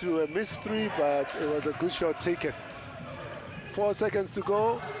leads to a missed three, but it was a good shot taken. 4 seconds to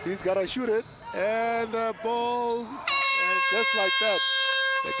go. He's got to shoot it. And the ball, and just like that,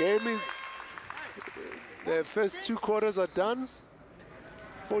 the game is, the first 2 quarters are done.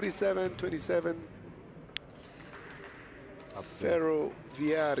 47-27.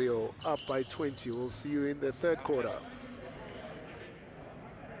 Ferroviario up by 20. We'll see you in the third quarter.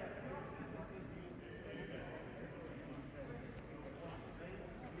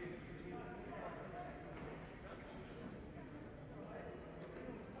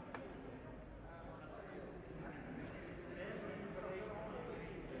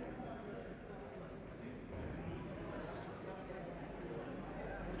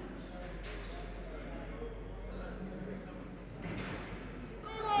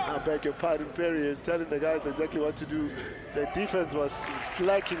 beg your pardon, Perry is telling the guys exactly what to do. The defense was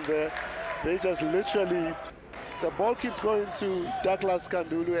slacking there. They just literally, the ball keeps going to Douglas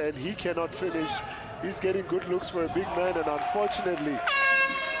Kandulu and he cannot finish. He's getting good looks for a big man, and unfortunately,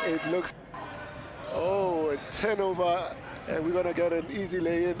 it looks, oh, a turnover, and we're gonna get an easy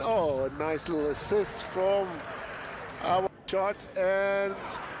lay-in. Oh, a nice little assist from our shot, and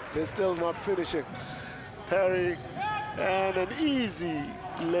they're still not finishing. Perry, and an easy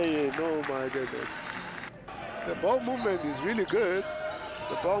lay-in. Oh my goodness. The ball movement is really good.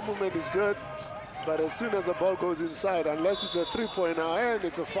 The ball movement is good, but as soon as the ball goes inside, unless it's a three-pointer and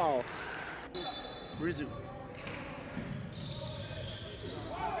it's a foul. Resume.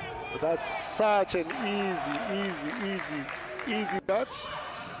 But that's such an easy shot.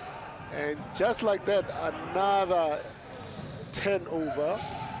 And just like that, another 10 over.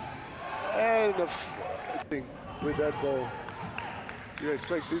 And a thing with that ball. You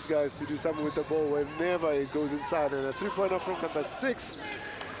expect these guys to do something with the ball whenever it goes inside. And a three-pointer from number 6,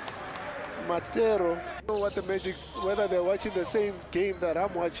 Matero. I don't know what the Magic's, whether they're watching the same game that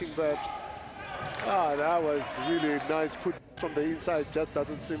I'm watching, but that was really nice put from the inside. Just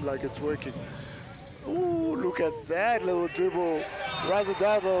doesn't seem like it's working. Ooh, look at that little dribble. Razzle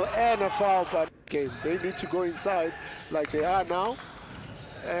dazzle and a foul, but game. They need to go inside like they are now.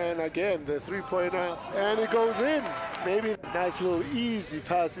 And again, the three-pointer, and it goes in. Maybe nice little easy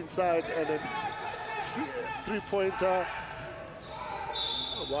pass inside, and then three-pointer.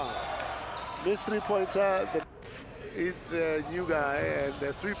 Oh, wow. Missed three-pointer. Is the new guy, and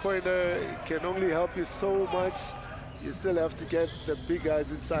the three-pointer can only help you so much. You still have to get the big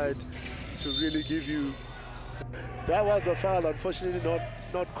guys inside to really give you. That was a foul, unfortunately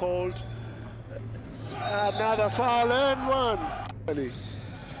not called. Another foul and one. Really,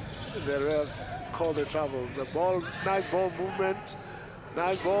 the refs call the trouble. The ball, nice ball movement,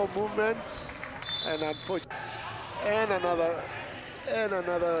 and unfortunately, and another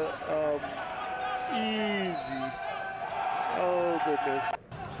easy. Oh goodness.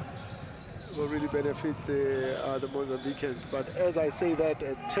 Will really benefit the Mozambicans. But as I say that,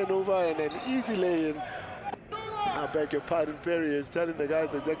 a 10 over and an easy lay-in. I beg your pardon, Perry is telling the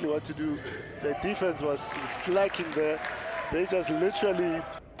guys exactly what to do. The defense was slacking there. They just literally,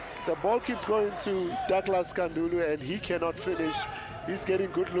 the ball keeps going to Douglas Kandulu and he cannot finish. He's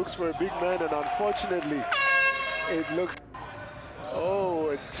getting good looks for a big man, and unfortunately, it looks,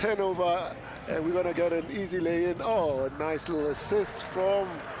 oh, a 10 over, and we're gonna get an easy lay-in. Oh, a nice little assist from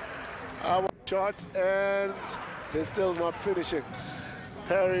our shot, and they're still not finishing.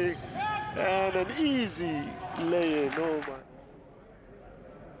 Perry, and an easy lay-in. Oh my.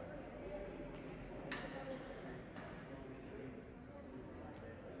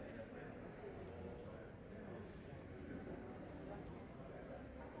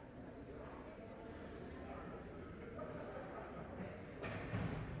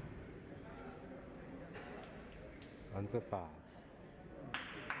 On the fouls.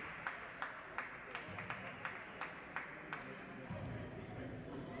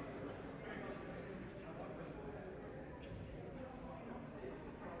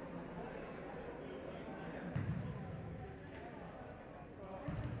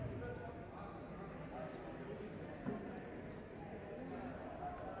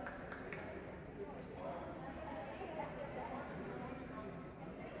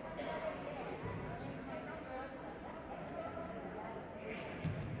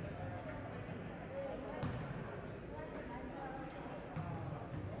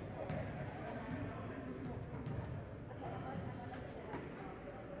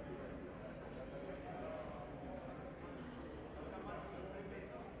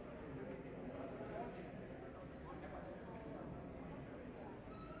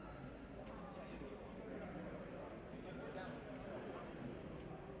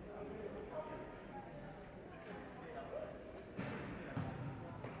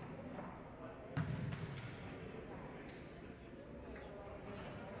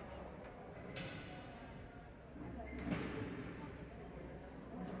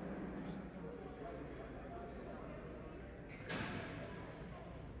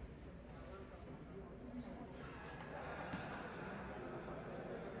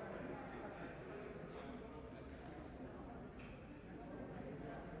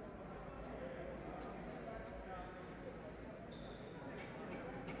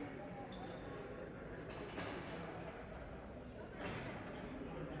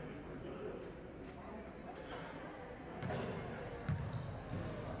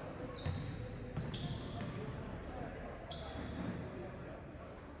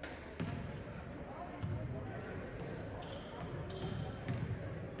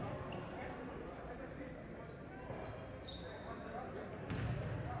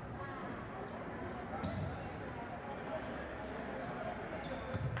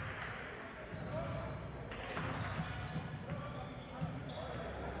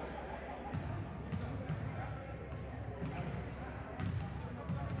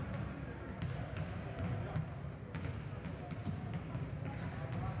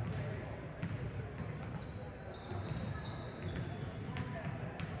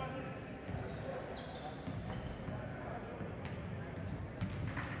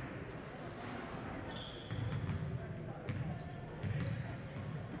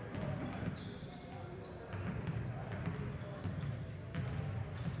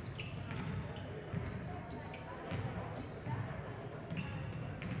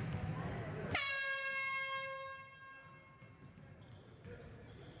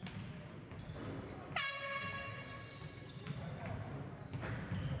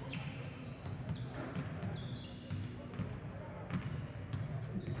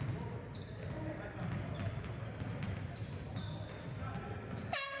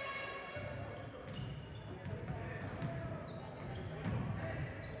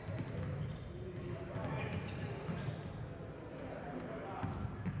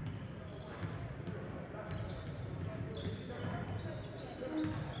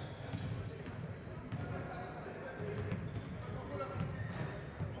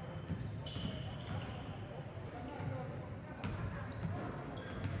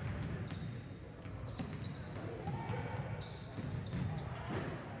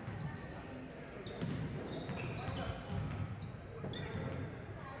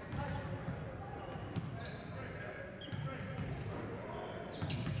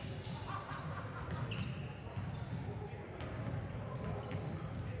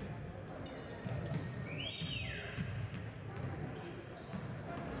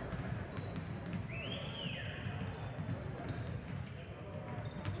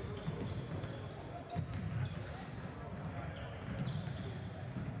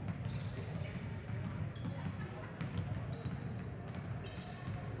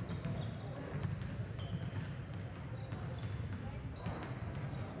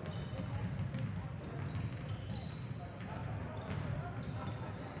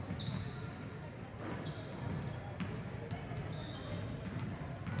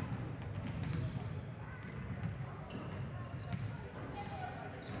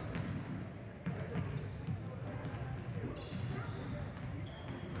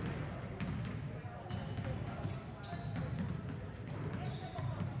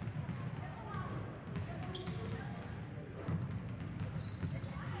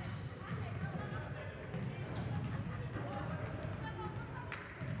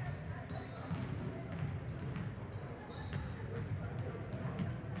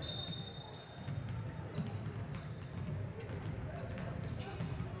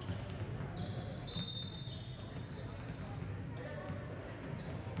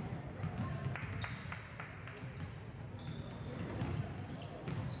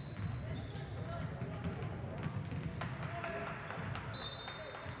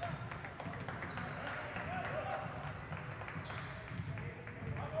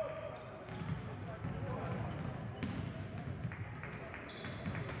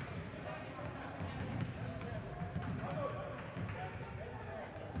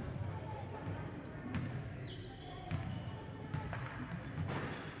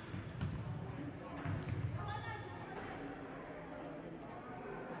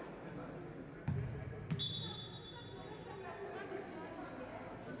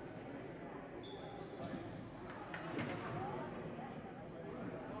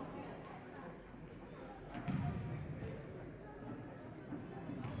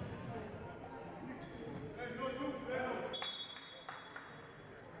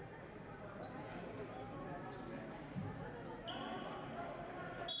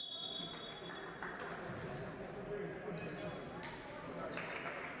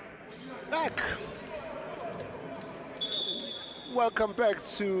 Back. Welcome back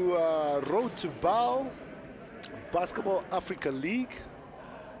to Road to B.A.L, Basketball Africa League.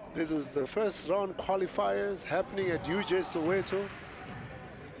 This is the first round qualifiers happening at UJ Soweto.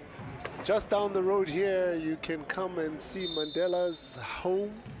 Just down the road here, you can come and see Mandela's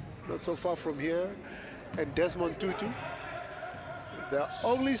home, not so far from here, and Desmond Tutu. The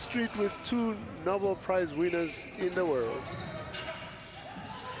only street with 2 Nobel Prize winners in the world.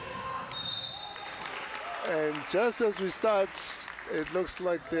 And just as we start, it looks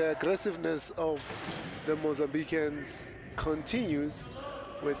like the aggressiveness of the Mozambicans continues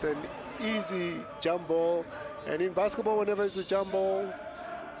with an easy jump ball. And in basketball, whenever it's a jump ball,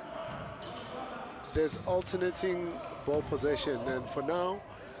 there's alternating ball possession. And for now,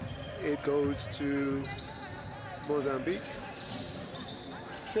 it goes to Mozambique.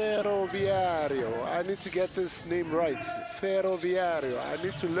 Ferroviario. I need to get this name right. Ferroviario. I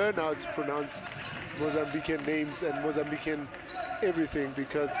need to learn how to pronounce Mozambican names and Mozambican everything,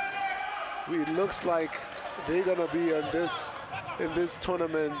 because it looks like they're gonna be in this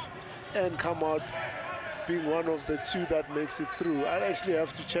tournament and come out being one of the 2 that makes it through. I actually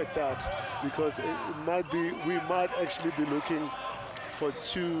have to check that, because we might actually be looking for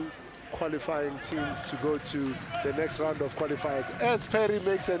 2 qualifying teams to go to the next round of qualifiers. As Perry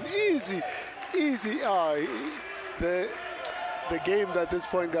makes an easy the game that this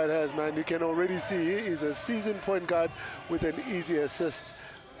point guard has, man, you can already see he is a seasoned point guard with an easy assist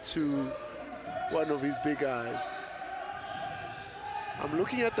to one of his big guys. I'm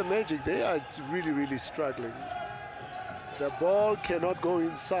looking at the Magic. They are really, really struggling. The ball cannot go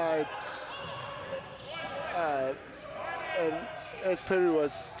inside. And as Perry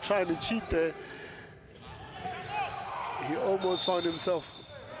was trying to cheat there, he almost found himself.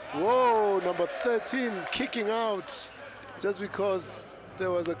 Whoa, number 13 kicking out just because there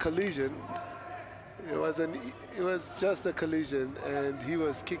was a collision. It was just a collision, and he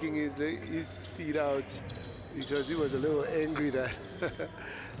was kicking his feet out because he was a little angry that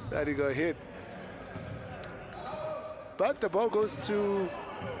that he got hit. But the ball goes to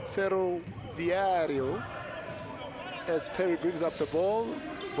Ferroviario as Perry brings up the ball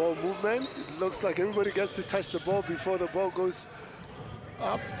movement. It looks like everybody gets to touch the ball before the ball goes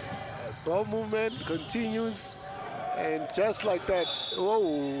up. Ball movement continues, and just like that, whoa,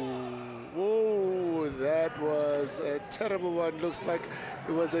 that was a terrible one. Looks like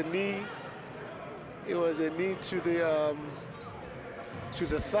it was a knee. It was a knee to the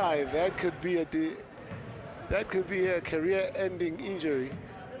thigh. That could be a career-ending injury.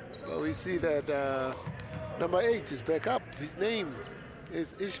 But we see that number 8 is back up. His name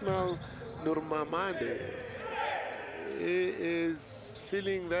is Ismail Nurmamande. He is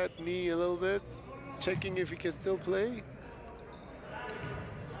feeling that knee a little bit, checking if he can still play.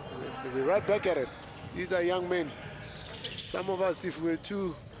 We'll be right back at it. These are young men. Some of us, if we had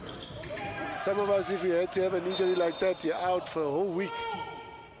to have an injury like that, you're out for a whole week.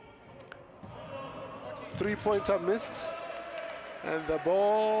 3-pointer missed, and the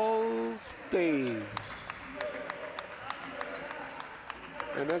ball stays.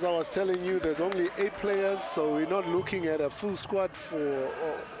 And as I was telling you, there's only 8 players, so we're not looking at a full squad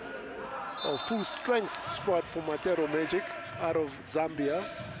or full strength squad for Matero Magic out of Zambia.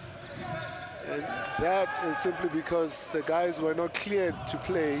 And that is simply because the guys were not cleared to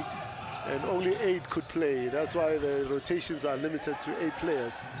play, and only 8 could play. That's why the rotations are limited to 8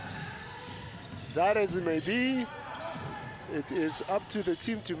 players. That as it may be, it is up to the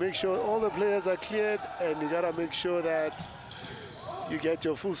team to make sure all the players are cleared, and you gotta make sure that you get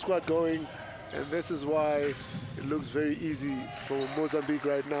your full squad going. And this is why it looks very easy for Mozambique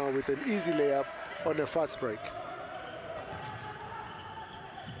right now, with an easy layup on a fast break.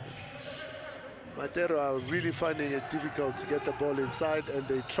 Matero are really finding it difficult to get the ball inside, and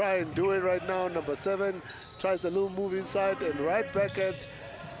they try and do it right now. Number 7 tries a little move inside, and right back at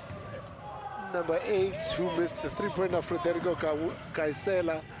number 8, who missed the 3-pointer, Federico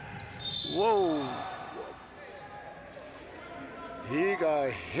Caisela. Whoa. He got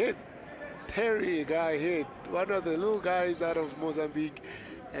hit. Terry got hit. One of the little guys out of Mozambique,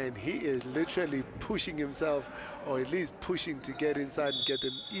 and he is literally pushing himself, or at least pushing to get inside and get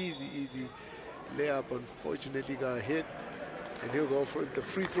an easy layup. Unfortunately got hit, and he'll go for the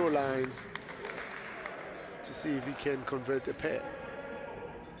free throw line to see if he can convert the pair.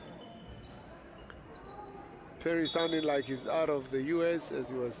 Perry sounding like he's out of the US. As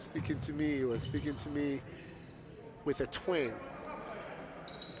he was speaking to me, with a twang.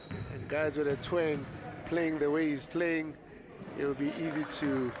 And guys with a twang playing the way he's playing, it will be easy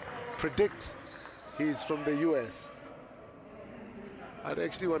to predict he's from the US. I'd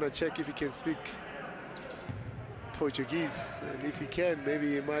actually want to check if he can speak Portuguese, and if he can,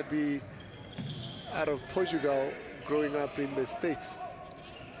 maybe he might be out of Portugal, growing up in the States.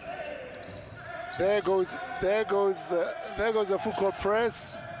 There goes the full court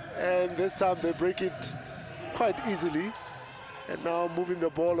press, and this time they break it quite easily. And now moving the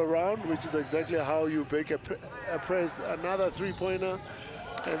ball around, which is exactly how you break a press. Another three-pointer,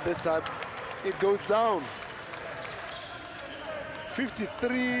 and this time it goes down.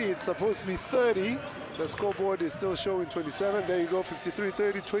 53, it's supposed to be 30. The scoreboard is still showing 27. There you go,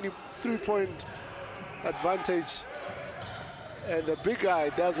 53-30, 23-point advantage. And the big guy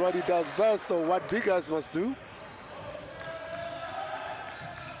does what he does best, or what big guys must do.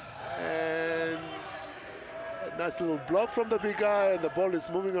 And a nice little block from the big guy, and the ball is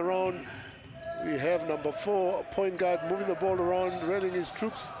moving around. We have number 4, point guard, moving the ball around, rallying his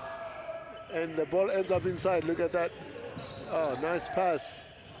troops. And the ball ends up inside. Look at that. Oh, nice pass.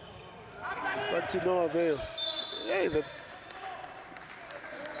 But to no avail. Hey,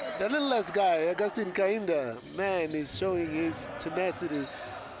 the littlest guy, Augustine Kainda, man, is showing his tenacity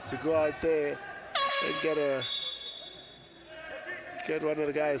to go out there and get one of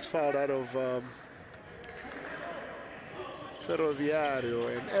the guys fouled out of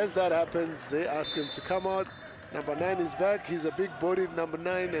Ferroviario. And as that happens, they ask him to come out. Number 9 is back. He's a big-bodied number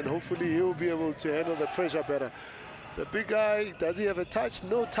 9, and hopefully he'll be able to handle the pressure better. The big guy, does he have a touch?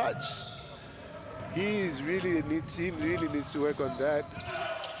 No touch. He really needs to work on that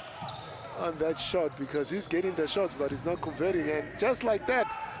shot, because he's getting the shots, but he's not converting. And just like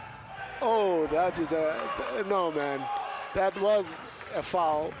that, oh, that is no, man. That was a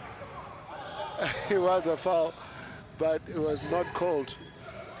foul. It was a foul, but it was not called.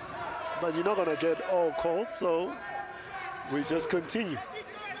 But you're not going to get all calls, so we just continue.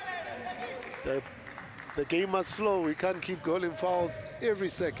 The game must flow. We can't keep calling fouls every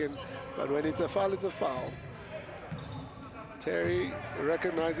second, but when it's a foul, it's a foul. Terry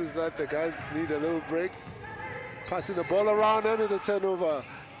recognizes that the guys need a little break. Passing the ball around, and it's a turnover.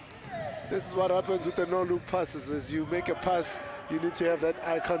 This is what happens with the no-look passes. As you make a pass, you need to have that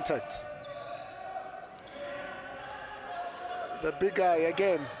eye contact. The big guy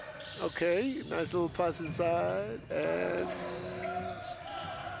again. Okay, nice little pass inside, and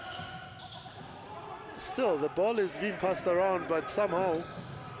still the ball is being passed around, but somehow,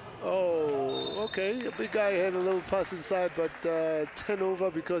 oh, okay, a big guy had a little pass inside, but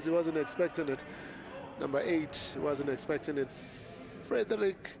turnover because he wasn't expecting it. Number 8 wasn't expecting it.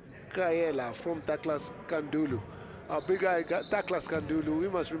 Frederick Gaela from Douglas Kandulu. Our big guy, Douglas Kandulu. We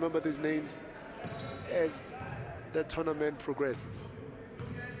must remember these names as the tournament progresses.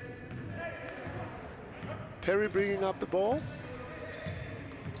 Perry bringing up the ball,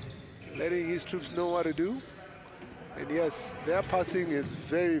 letting his troops know what to do. And yes, their passing is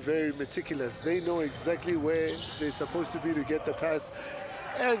very, very meticulous. They know exactly where they're supposed to be to get the pass.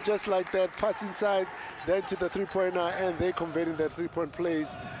 And just like that, pass inside, then to the three-pointer, and they're converting their three-point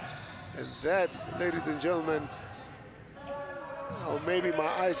plays. And that, ladies and gentlemen, or maybe my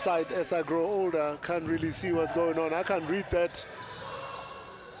eyesight as I grow older can't really see what's going on. I can't read that.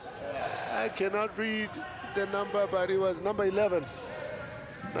 I cannot read the number, but it was number 11.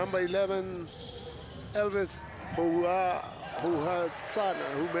 Number 11, Elvis Huhasana,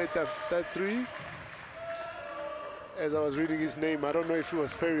 who made that three. As I was reading his name, I don't know if it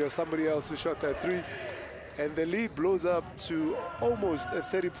was Perry or somebody else who shot that three. And the lead blows up to almost a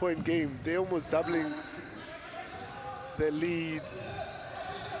 30-point game. They're almost doubling the lead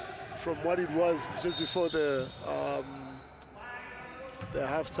from what it was just before the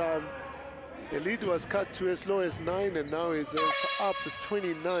halftime. The lead was cut to as low as 9, and now it's up as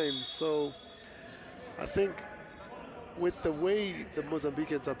 29. So I think with the way the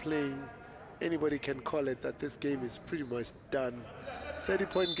Mozambicans are playing, anybody can call it that this game is pretty much done.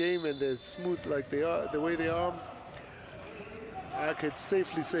 30-point game, and they're smooth like they are, the way they are. I could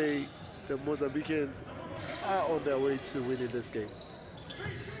safely say the Mozambicans are on their way to winning this game.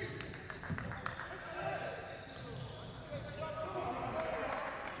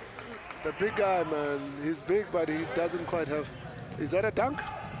 The big guy, man, he's big, but he doesn't quite have... Is that a dunk?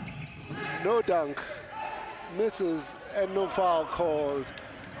 No dunk. Misses, and no foul called.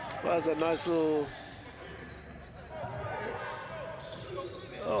 Was a nice little...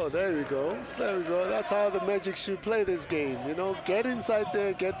 Oh, there we go. There we go. That's how the Magic should play this game. You know, get inside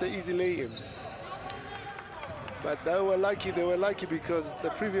there, get the easy lay-ins. But they were lucky. They were lucky because the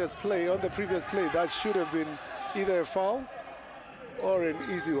previous play, on the previous play, that should have been either a foul or an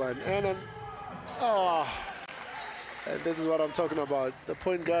easy one. And an, oh, And this is what I'm talking about. The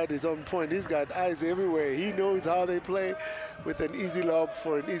point guard is on point. He's got eyes everywhere. He knows how they play with an easy lob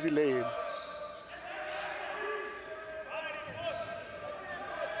for an easy lay-in.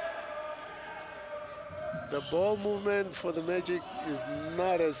 The ball movement for the Magic is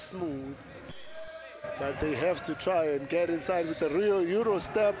not as smooth, but they have to try and get inside with the real Euro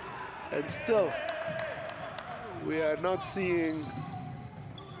step, and still we are not seeing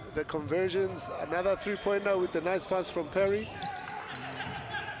the conversions. Another three-pointer with a nice pass from Perry,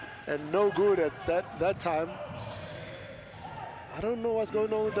 and no good at that time. I don't know what's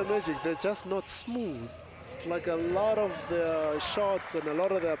going on with the Magic. They're just not smooth. It's like a lot of their shots and a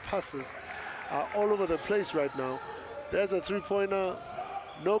lot of their passes are all over the place right now. There's a three-pointer,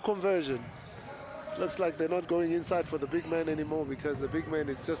 no conversion. Looks like they're not going inside for the big man anymore because the big man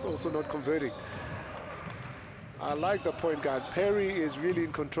is just also not converting. I like the point guard. Perry is really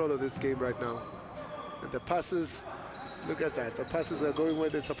in control of this game right now. And the passes, look at that. The passes are going where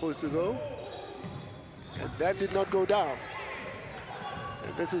they're supposed to go. And that did not go down.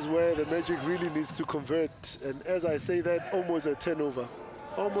 And this is where the Magic really needs to convert. And as I say that, almost a turnover.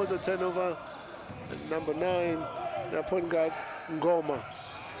 Almost a turnover. And number 9, the point guard, Ngoma.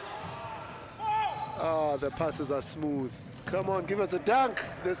 Ah, the passes are smooth. Come on, give us a dunk.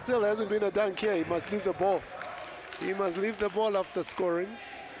 There still hasn't been a dunk here. He must leave the ball. He must leave the ball after scoring.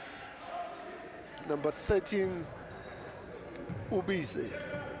 Number 13, Ubise.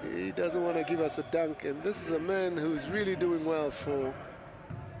 He doesn't want to give us a dunk. And this is a man who's really doing well for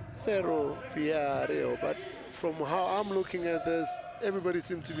Ferroviario. But from how I'm looking at this, everybody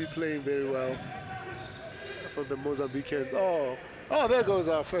seems to be playing very well for the Mozambicans. Oh, there goes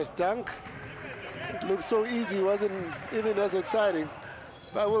our first dunk. It looks so easy, wasn't even as exciting.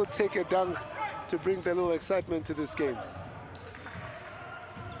 But we'll take a dunk to bring the little excitement to this game.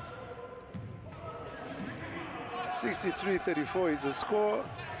 63-34 is the score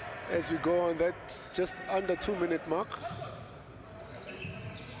as we go on that just under 2-minute mark.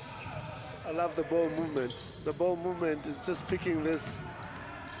 I love the ball movement. The ball movement is just picking this.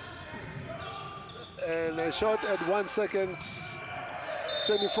 And a shot at 1 second,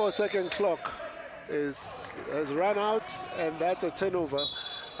 24-second clock has run out, and that's a turnover.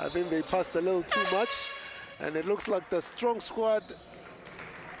 I think they passed a little too much, and it looks like the strong squad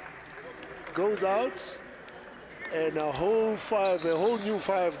goes out, and a whole new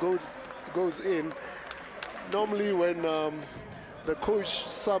five goes in. Normally when the coach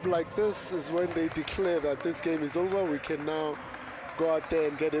sub like this is when they declare that this game is over. We can now go out there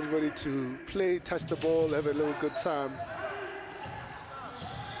and get everybody to play, touch the ball, have a little good time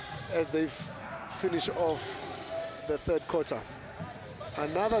as they finish off the third quarter.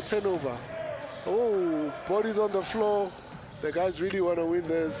 Another turnover. Oh, bodies on the floor. The guys really want to win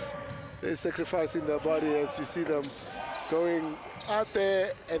this. They're sacrificing their body as you see them going out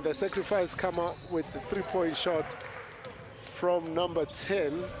there, and the sacrifice come out with the three-point shot from number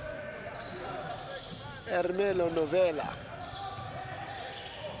 10, Ermelo Novella.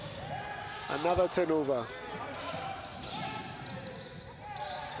 Another turnover.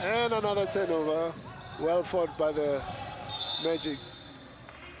 And another turnover. Well fought by the Magic.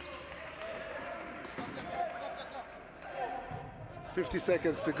 $50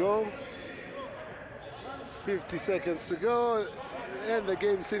 seconds to go. 50 seconds to go. And the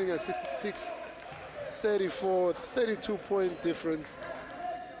game sitting at 66-34, 32-point difference.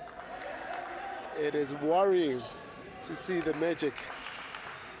 It is worrying to see the Magic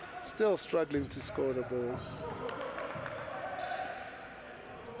still struggling to score the ball.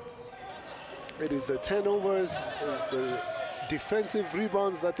 It is the turnovers, it's the defensive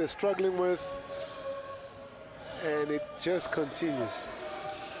rebounds that they're struggling with, and it just continues.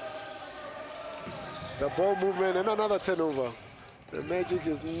 The ball movement and another turnover. The Magic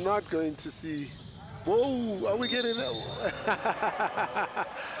is not going to see. Whoa, are we getting that?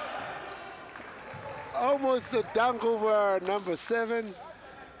 Almost a dunk over number 7.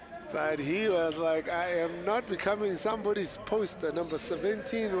 But he was like, I am not becoming somebody's poster. Number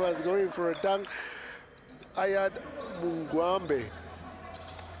 17 was going for a dunk. Ayad Mungwambe.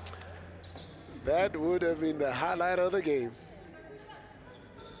 That would have been the highlight of the game.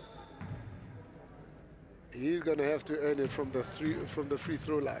 He's going to have to earn it from the free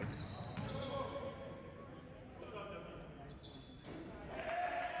throw line.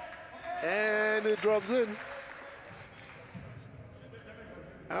 And it drops in.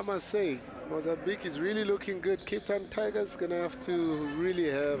 I must say, Mozambique is really looking good. Cape Town Tigers going to have to really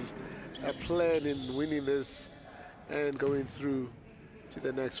have a plan in winning this and going through to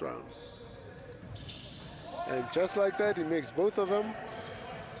the next round. And just like that, he makes both of them.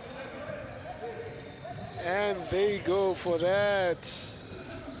 And they go for that.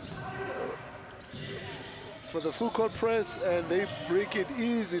 For the full court press, and they break it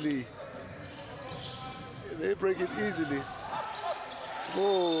easily. They break it easily.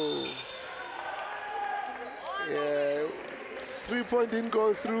 Whoa. Yeah, 3-point didn't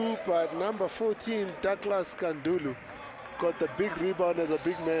go through, but number 14, Douglas Kandulu, got the big rebound as a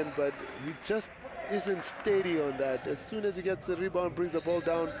big man, but he just isn't steady on that. As soon as he gets the rebound, brings the ball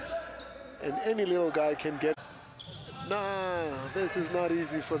down, and any little guy can get. Nah, this is not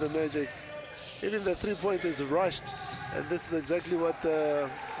easy for the Magic. Even the 3-point is rushed, and this is exactly what the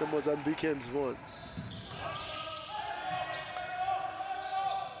Mozambicans want.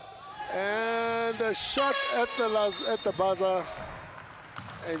 And a shot at the buzzer,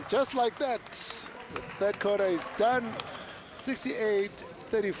 and just like that, the third quarter is done.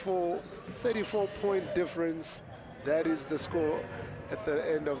 68-34, 34-point difference. That is the score at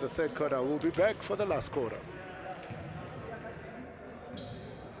the end of the third quarter. We'll be back for the last quarter.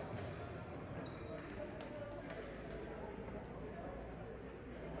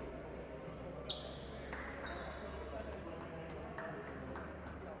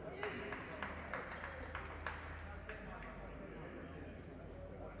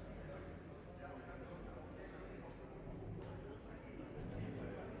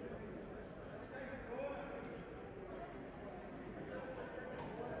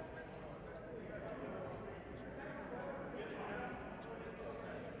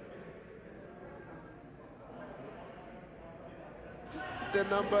 The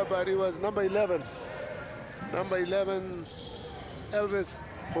number, but it was number 11. Number 11, Elvis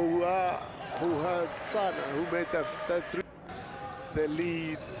Huhasana, who made that three. The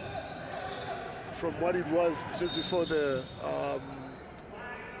lead from what it was just before the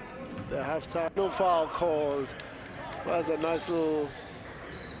halftime. No foul called. Was a nice little.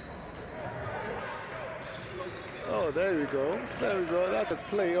 Oh, there we go. There we go. That's a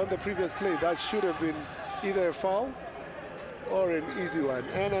play on the previous play. That should have been either a foul or an easy one.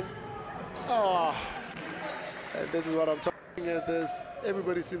 And and this is what I'm talking about. This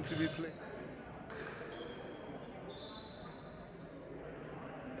everybody seems to be playing.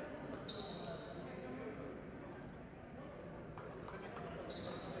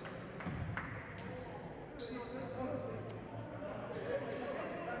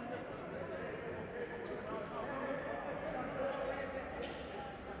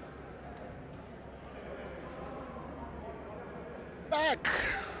 Back.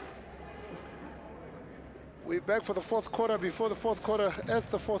 We're back for the fourth quarter. Before the fourth quarter, as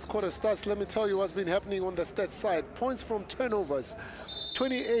the fourth quarter starts, let me tell you what's been happening on the stats side. Points from turnovers,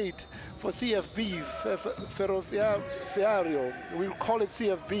 28 for CFB, Ferroviario. We'll call it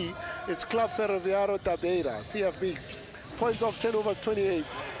CFB. It's Club Ferroviario da Beira, CFB. Points off turnovers,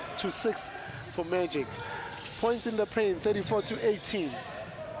 28-6 for Magic. Points in the paint, 34-18.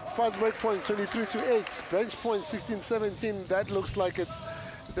 Fast break points, 23-8. Bench points, 16-17. That looks like it's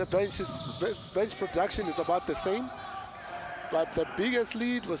the bench production is about the same. But the biggest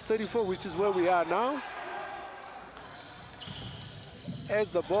lead was 34, which is where we are now. As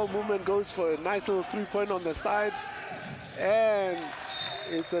the ball movement goes for a nice little three-point on the side. And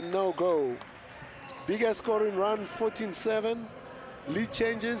it's a no-go. Biggest scoring run, 14-7. Lead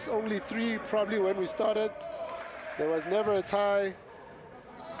changes, only 3 probably when we started. There was never a tie.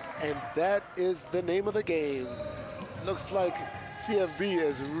 And that is the name of the game. Looks like CFB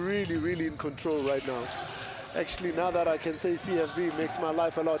is really, really in control right now. Actually, now that I can say CFB makes my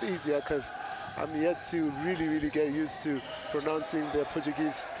life a lot easier because I'm yet to really, really get used to pronouncing the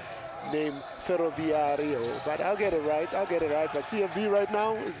Portuguese name Ferroviario. But I'll get it right, But CFB right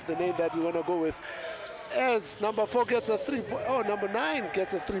now is the name that we want to go with. As number 4 gets a 3-point, number 9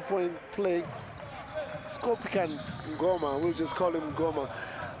 gets a 3-point play. Skopikan Ngoma, we'll just call him Ngoma.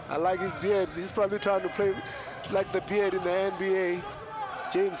 I like his beard. He's probably trying to play like the beard in the NBA.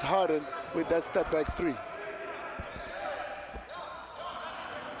 James Harden with that step back 3.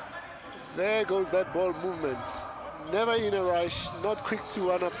 There goes that ball movement. Never in a rush, not quick to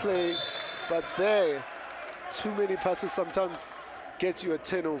wanna play, but there, too many passes sometimes get you a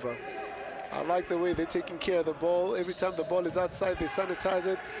turnover. I like the way they're taking care of the ball. Every time the ball is outside, they sanitize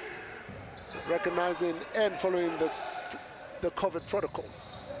it, recognizing and following the COVID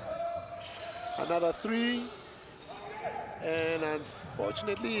protocols. Another 3, and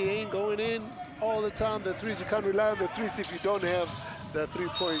unfortunately he ain't going in all the time. The 3s, you can't rely on the 3s if you don't have the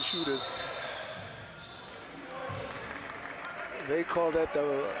 3-point shooters. They call that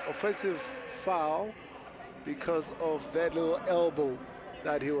the offensive foul because of that little elbow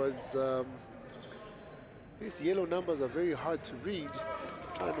that he was. These yellow numbers are very hard to read.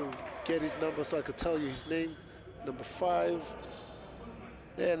 Trying to get his number so I could tell you his name. Number 5.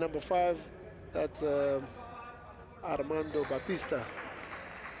 Yeah, number 5. That's Armando Baptista.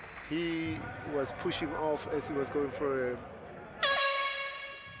 He was pushing off as he was going for a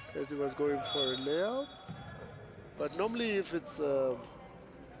layup. But normally, if it's an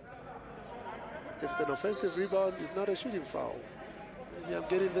offensive rebound, it's not a shooting foul. Maybe I'm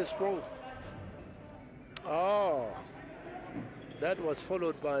getting this wrong. Oh, that was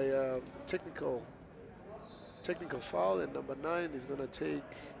followed by a technical foul, and number 9 is going to take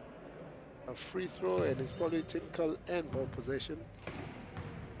a free throw, and it's probably technical and ball possession.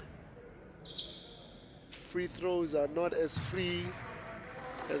 Free throws are not as free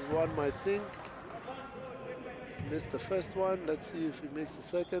as one might think. Missed the first one. Let's see if he makes the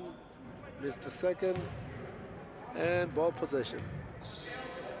second. Missed the second. And ball possession.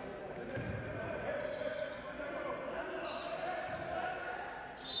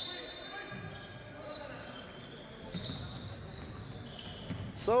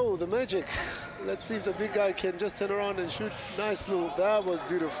 So the Magic, let's see if the big guy can just turn around and shoot. Nice little, that was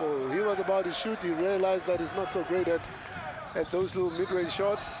beautiful. He was about to shoot, he realized that he's not so great at those little mid-range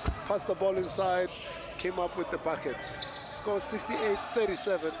shots. Passed the ball inside, came up with the bucket. Score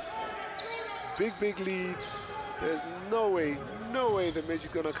 68-37. Big lead. There's no way the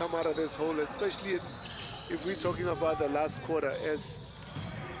Magic gonna come out of this hole, especially if we're talking about the last quarter as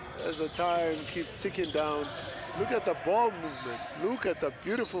the time keeps ticking down. Look at the ball movement. Look at the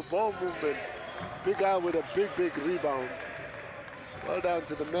beautiful ball movement. Big guy with a big rebound. Well done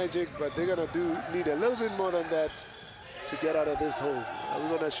to the Magic, but they're gonna need a little bit more than that to get out of this hole. Are we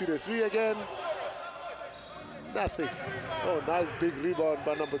gonna shoot a 3 again? Nothing. Oh, nice big rebound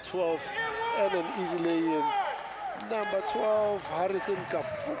by number 12 and an easy lay-in. Number 12, Harrison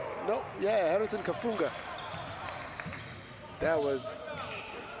Kafunga. That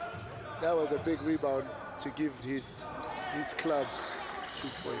was a big rebound to give his club 2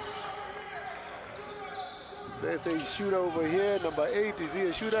 points. There's a shooter over here, number 8. Is he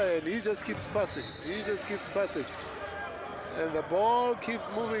a shooter? And he just keeps passing. And the ball keeps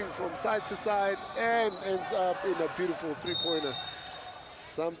moving from side to side and ends up in a beautiful 3-pointer.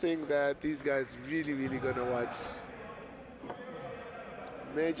 Something that these guys really gonna watch.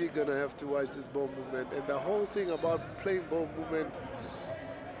 Magic gonna have to watch this ball movement. And the whole thing about playing ball movement,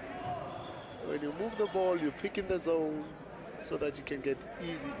 when you move the ball, you pick in the zone so that you can get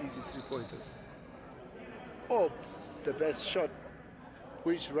easy 3-pointers. Or the best shot,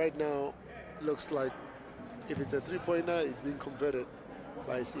 which right now looks like if it's a 3-pointer, it's being converted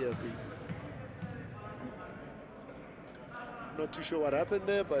by CFB. Not too sure what happened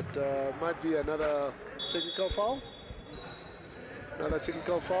there, but might be another technical foul. Another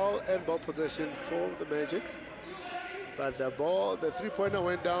technical foul and ball possession for the Magic. But the 3-pointer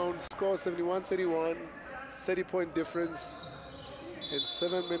went down, score 71-31, 30-point difference in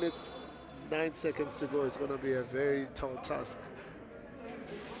 7 minutes, 9 seconds to go. It's going to be a very tall task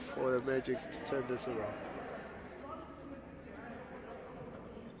for the Magic to turn this around.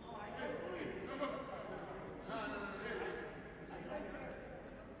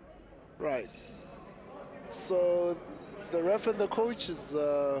 Right. So the ref and the coach is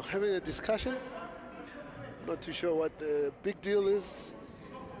having a discussion. Not too sure what the big deal is.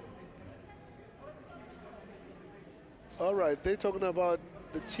 All right, they're talking about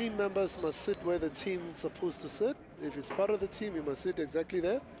the team members must sit where the team is supposed to sit. If he's part of the team, he must sit exactly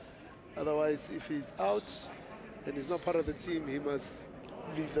there. Otherwise, if he's out and he's not part of the team, he must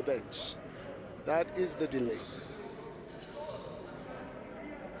leave the bench. That is the delay.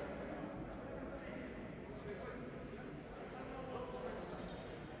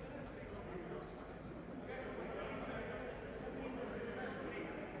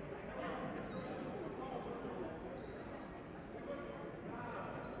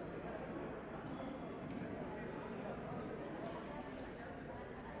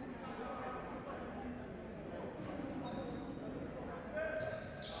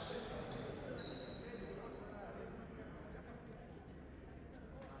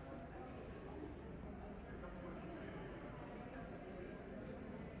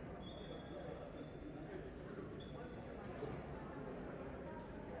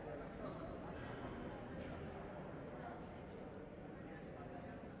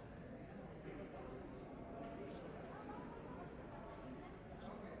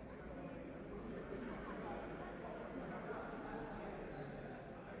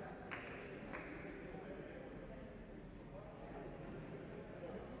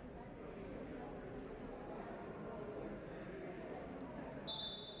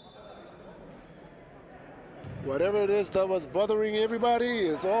 Whatever it is that was bothering everybody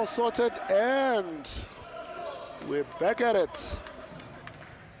is all sorted, and we're back at it.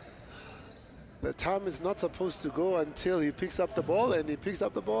 The time is not supposed to go until he picks up the ball, and he picks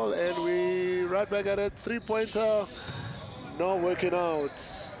up the ball, and we right back at it. Three-pointer, not working out.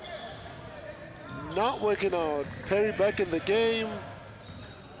 Not working out. Perry back in the game.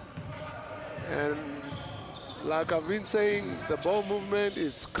 And like I've been saying, the ball movement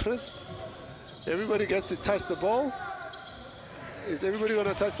is crisp. Everybody gets to touch the ball. Is everybody going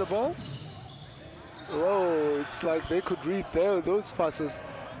to touch the ball? Whoa, it's like they could read those passes.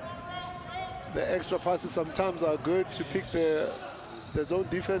 The extra passes sometimes are good to pick the zone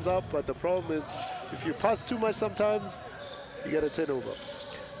defense up, but the problem is if you pass too much sometimes, you get a turnover.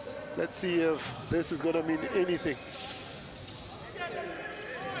 Let's see if this is going to mean anything.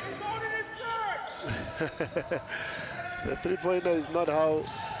 The three-pointer is not how,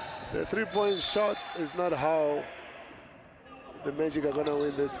 the three-point shot is not how the Magic are going to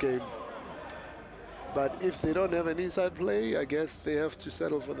win this game. But if they don't have an inside play, I guess they have to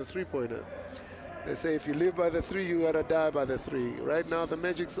settle for the three-pointer. They say if you live by the three, you gotta die by the three. Right now, the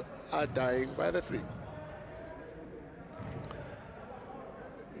Magics are dying by the three.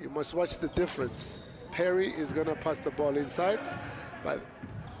 You must watch the difference. Perry is gonna pass the ball inside, but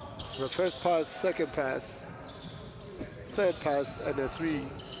the first pass, second pass, third pass, and a three,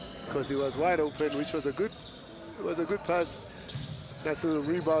 because he was wide open, which was a good pass. Nice little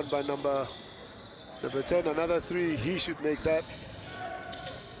rebound by number 10, another three, he should make that.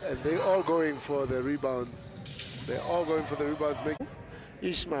 And they're all going for the rebounds. They're all going for the rebounds.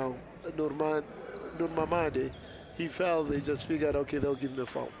 Ismail Nurmamade, he fell, they just figured, okay, they'll give him a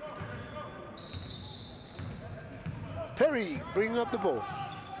foul. Perry bringing up the ball.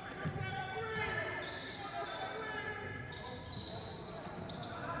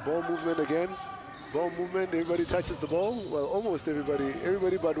 Ball movement again. Ball movement, everybody touches the ball. Well, almost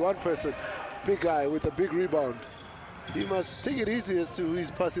everybody but one person. Big guy with a big rebound. He must take it easy as to who he's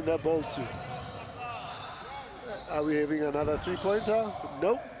passing that ball to. Are we having another three-pointer?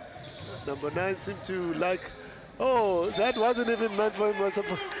 Nope. Number 9 seemed to like, oh, that wasn't even meant for him.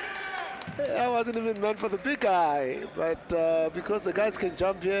 That wasn't even meant for the big guy. But because the guys can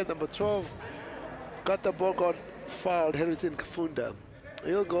jump here, number 12 got the ball, got fouled, Harrison Kafunda.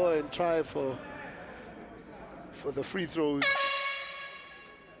 He'll go and try for the free throws.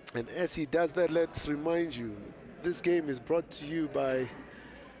 And as he does that, let's remind you, this game is brought to you by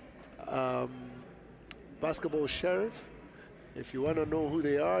Basketball Sheriff. If you want to know who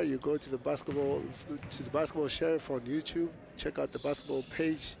they are, you go to the Basketball Sheriff on YouTube. Check out the basketball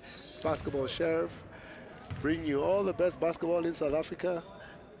page, Basketball Sheriff. Bring you all the best basketball in South Africa.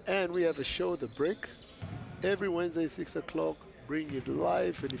 And we have a show, The Break, every Wednesday, 6 o'clock. Bring it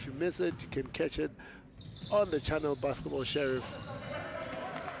live, and if you miss it, you can catch it on the channel Basketball Sheriff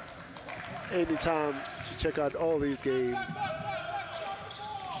anytime to check out all these games.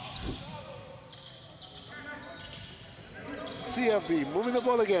 CFB moving the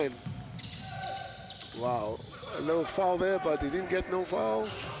ball again. Wow, a little foul there, but he didn't get no foul.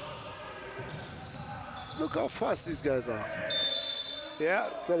 Look how fast these guys are. Yeah,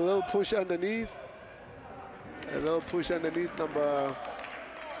 it's a little push underneath. A little push underneath number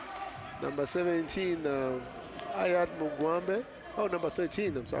 17, Ayad Mugwambe. Oh, number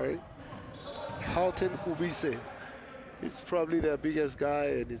 13, I'm sorry. Halton Ubise. He's probably their biggest guy,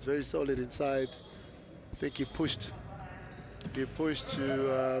 and he's very solid inside. I think he pushed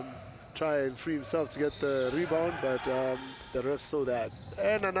to try and free himself to get the rebound, but the refs saw that.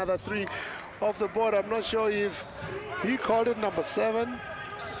 And another three off the board. I'm not sure if he called it number 7.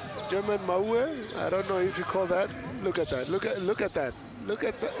 German Maue. I don't know if you call that. Look at that. Look at that. Look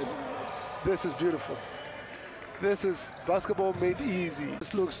at that. This is beautiful. This is basketball made easy.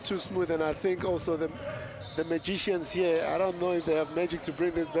 This looks too smooth, and I think also the magicians here, I don't know if they have magic to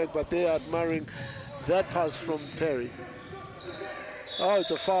bring this back, but they are admiring that pass from Perry. Oh,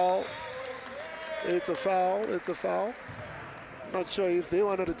 it's a foul. It's a foul. It's a foul. Not sure if they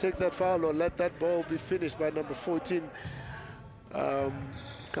wanted to take that foul or let that ball be finished by number 14,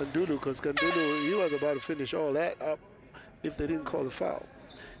 Kandulu, because Kandulu, he was about to finish all that up if they didn't call the foul.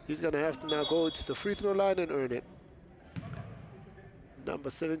 He's going to have to now go to the free throw line and earn it. Number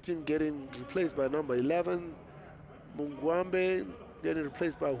 17 getting replaced by number 11. Mungwambe getting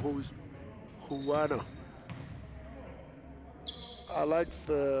replaced by Huwana. I like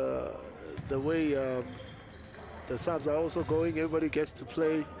the way the subs are also going. Everybody gets to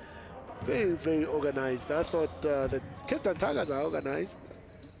play very, very organized. I thought the Captain Tigers are organized,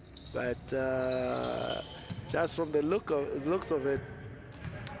 but just from the looks of it,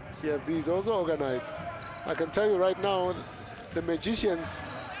 CFB is also organized. I can tell you right now, the Magicians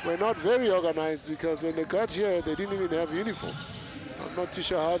were not very organized because when they got here, they didn't even have uniform. So I'm not too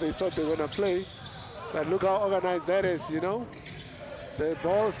sure how they thought they were going to play. But look how organized that is, you know. The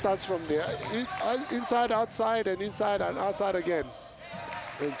ball starts from the inside, outside, and inside and outside again.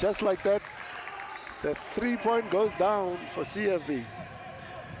 And just like that, the 3-point goes down for CFB.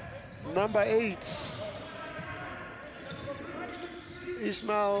 Number 8,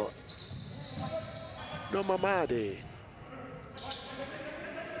 Ismail Nomamade.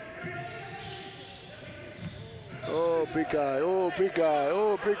 Oh, big guy, oh, big guy,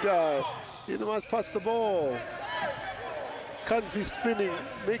 oh, big guy. You must pass the ball. Can't be spinning,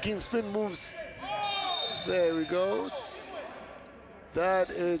 making spin moves. There we go. That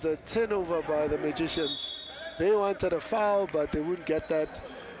is a turnover by the Magicians. They wanted a foul, but they wouldn't get that.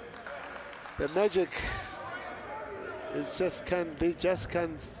 The Magic is just they just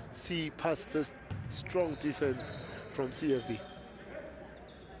can't see past this strong defense from CFB.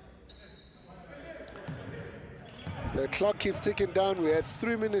 The clock keeps ticking down. We're at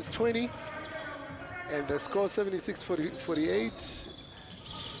 3 minutes 20. And the score 76-48.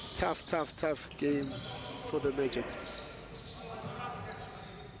 Tough, tough, tough game for the Magic.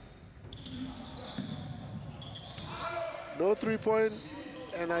 No 3-point,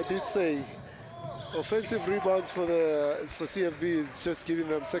 and I did say offensive rebounds for CFB is just giving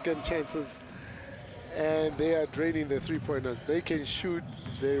them second chances, and they are draining the 3-pointers. They can shoot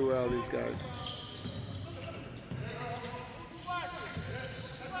very well, these guys.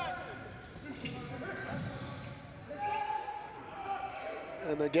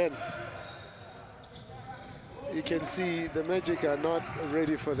 And again, you can see the Magic are not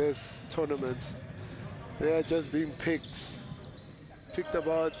ready for this tournament. They are just being picked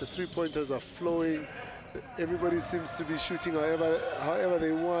about. The 3-pointers are flowing. Everybody seems to be shooting however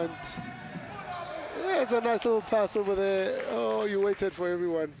they want. There's a nice little pass over there. Oh, you waited for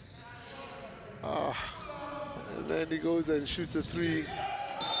everyone. And then he goes and shoots a 3.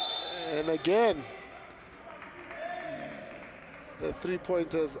 And again, the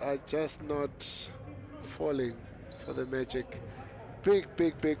 3-pointers are just not falling for the Magic. Big,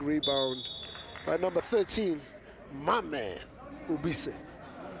 big, big rebound by number 13, my man, Ubise.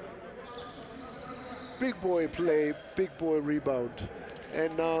 Big boy play, big boy rebound.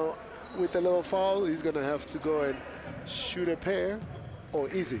 And now with a little foul, he's gonna have to go and shoot a pair or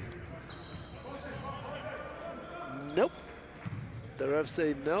easy. Nope. The refs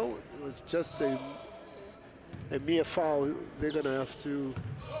say no, it was just a mere foul. They're gonna have to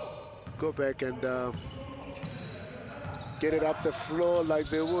go back and get it up the floor like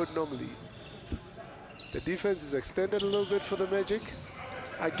they would normally. The defense is extended a little bit for the Magic.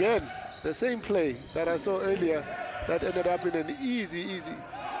 Again, the same play that I saw earlier that ended up in an easy.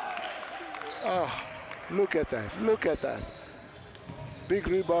 Ah, look at that, look at that. Big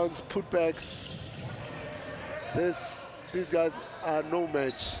rebounds, putbacks. These guys are no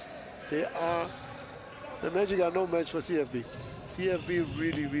match. The Magic are no match for CFB. CFB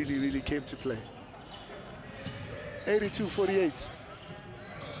really came to play. 82-48.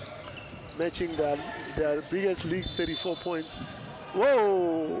 Matching their biggest league 34 points.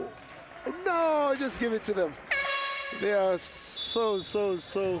 Whoa! No, just give it to them. They are so.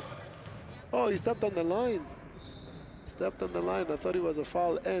 Oh, he stepped on the line. Stepped on the line. I thought it was a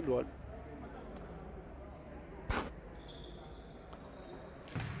foul and one.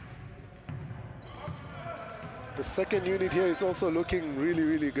 The second unit here is also looking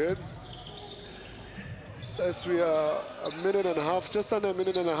really good. As we are a minute and a half, just under a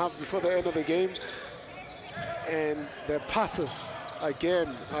minute and a half before the end of the game. And the passes,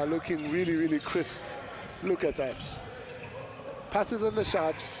 again, are looking really crisp. Look at that. Passes on the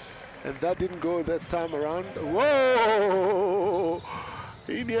shots, and that didn't go this time around. Whoa!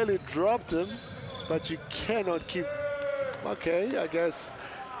 He nearly dropped him, but you cannot keep... Okay, I guess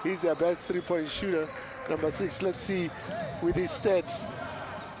he's their best 3-point shooter. Number 6, let's see with his stats.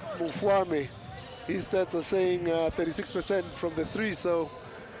 Mufwame, his stats are saying 36% from the 3, so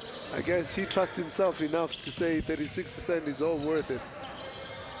I guess he trusts himself enough to say 36% is all worth it.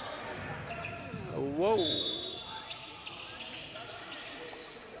 Whoa.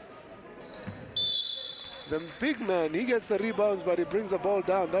 The big man, he gets the rebounds, but he brings the ball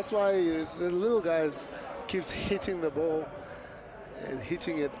down. That's why the little guys keeps hitting the ball and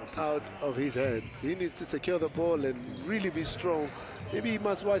hitting it out of his hands. He needs to secure the ball and really be strong. Maybe he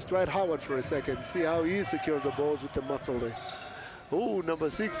must watch Dwight Howard for a second, see how he secures the balls with the muscle there. Oh, number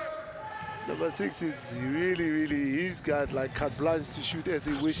 6. Number 6 is really, he's got like carte blanche to shoot as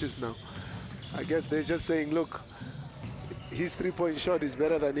he wishes now. I guess they're just saying, look, his 3-point shot is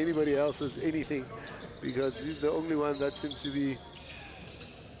better than anybody else's anything. because he's the only one that seems to be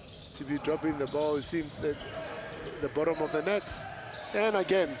dropping the ball. He's seen the bottom of the net. And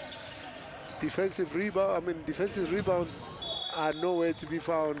again, defensive rebounds are nowhere to be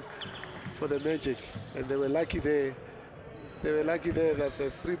found for the Magic. And they were lucky there. They were lucky there that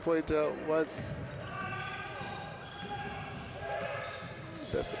the three-pointer was...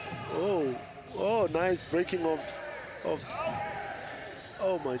 Oh, nice breaking of...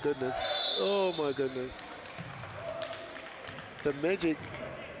 Oh my goodness. Oh my goodness. The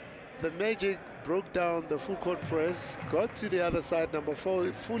Magic broke down the full court press, got to the other side, number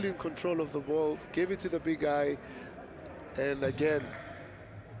 4, fully in control of the ball, gave it to the big guy, and again,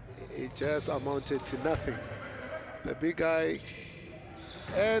 it just amounted to nothing. The big guy,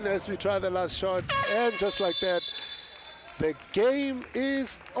 and as we try the last shot, and just like that, the game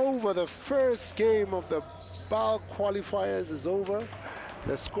is over. The first game of the B.A.L qualifiers is over.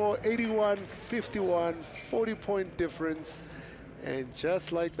 The score 81-51, 40-point difference. And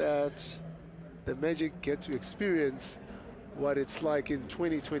just like that, the Magic get to experience what it's like in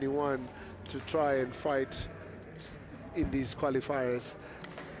 2021 to try and fight in these qualifiers.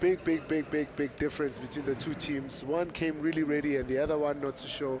 Big difference between the two teams. One came really ready and the other one not so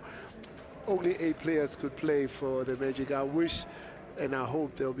sure. Only 8 players could play for the Magic. I wish and I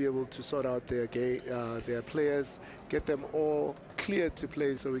hope they'll be able to sort out their game, their players, get them all cleared to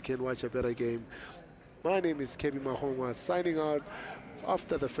play so we can watch a better game. My name is Kemi Mahongwa, signing out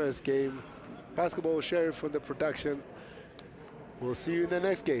after the first game. Basketball Sheriff from the production. We'll see you in the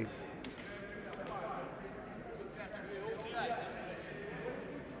next game.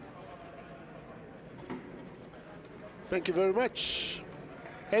 Thank you very much.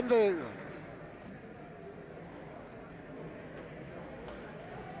 And then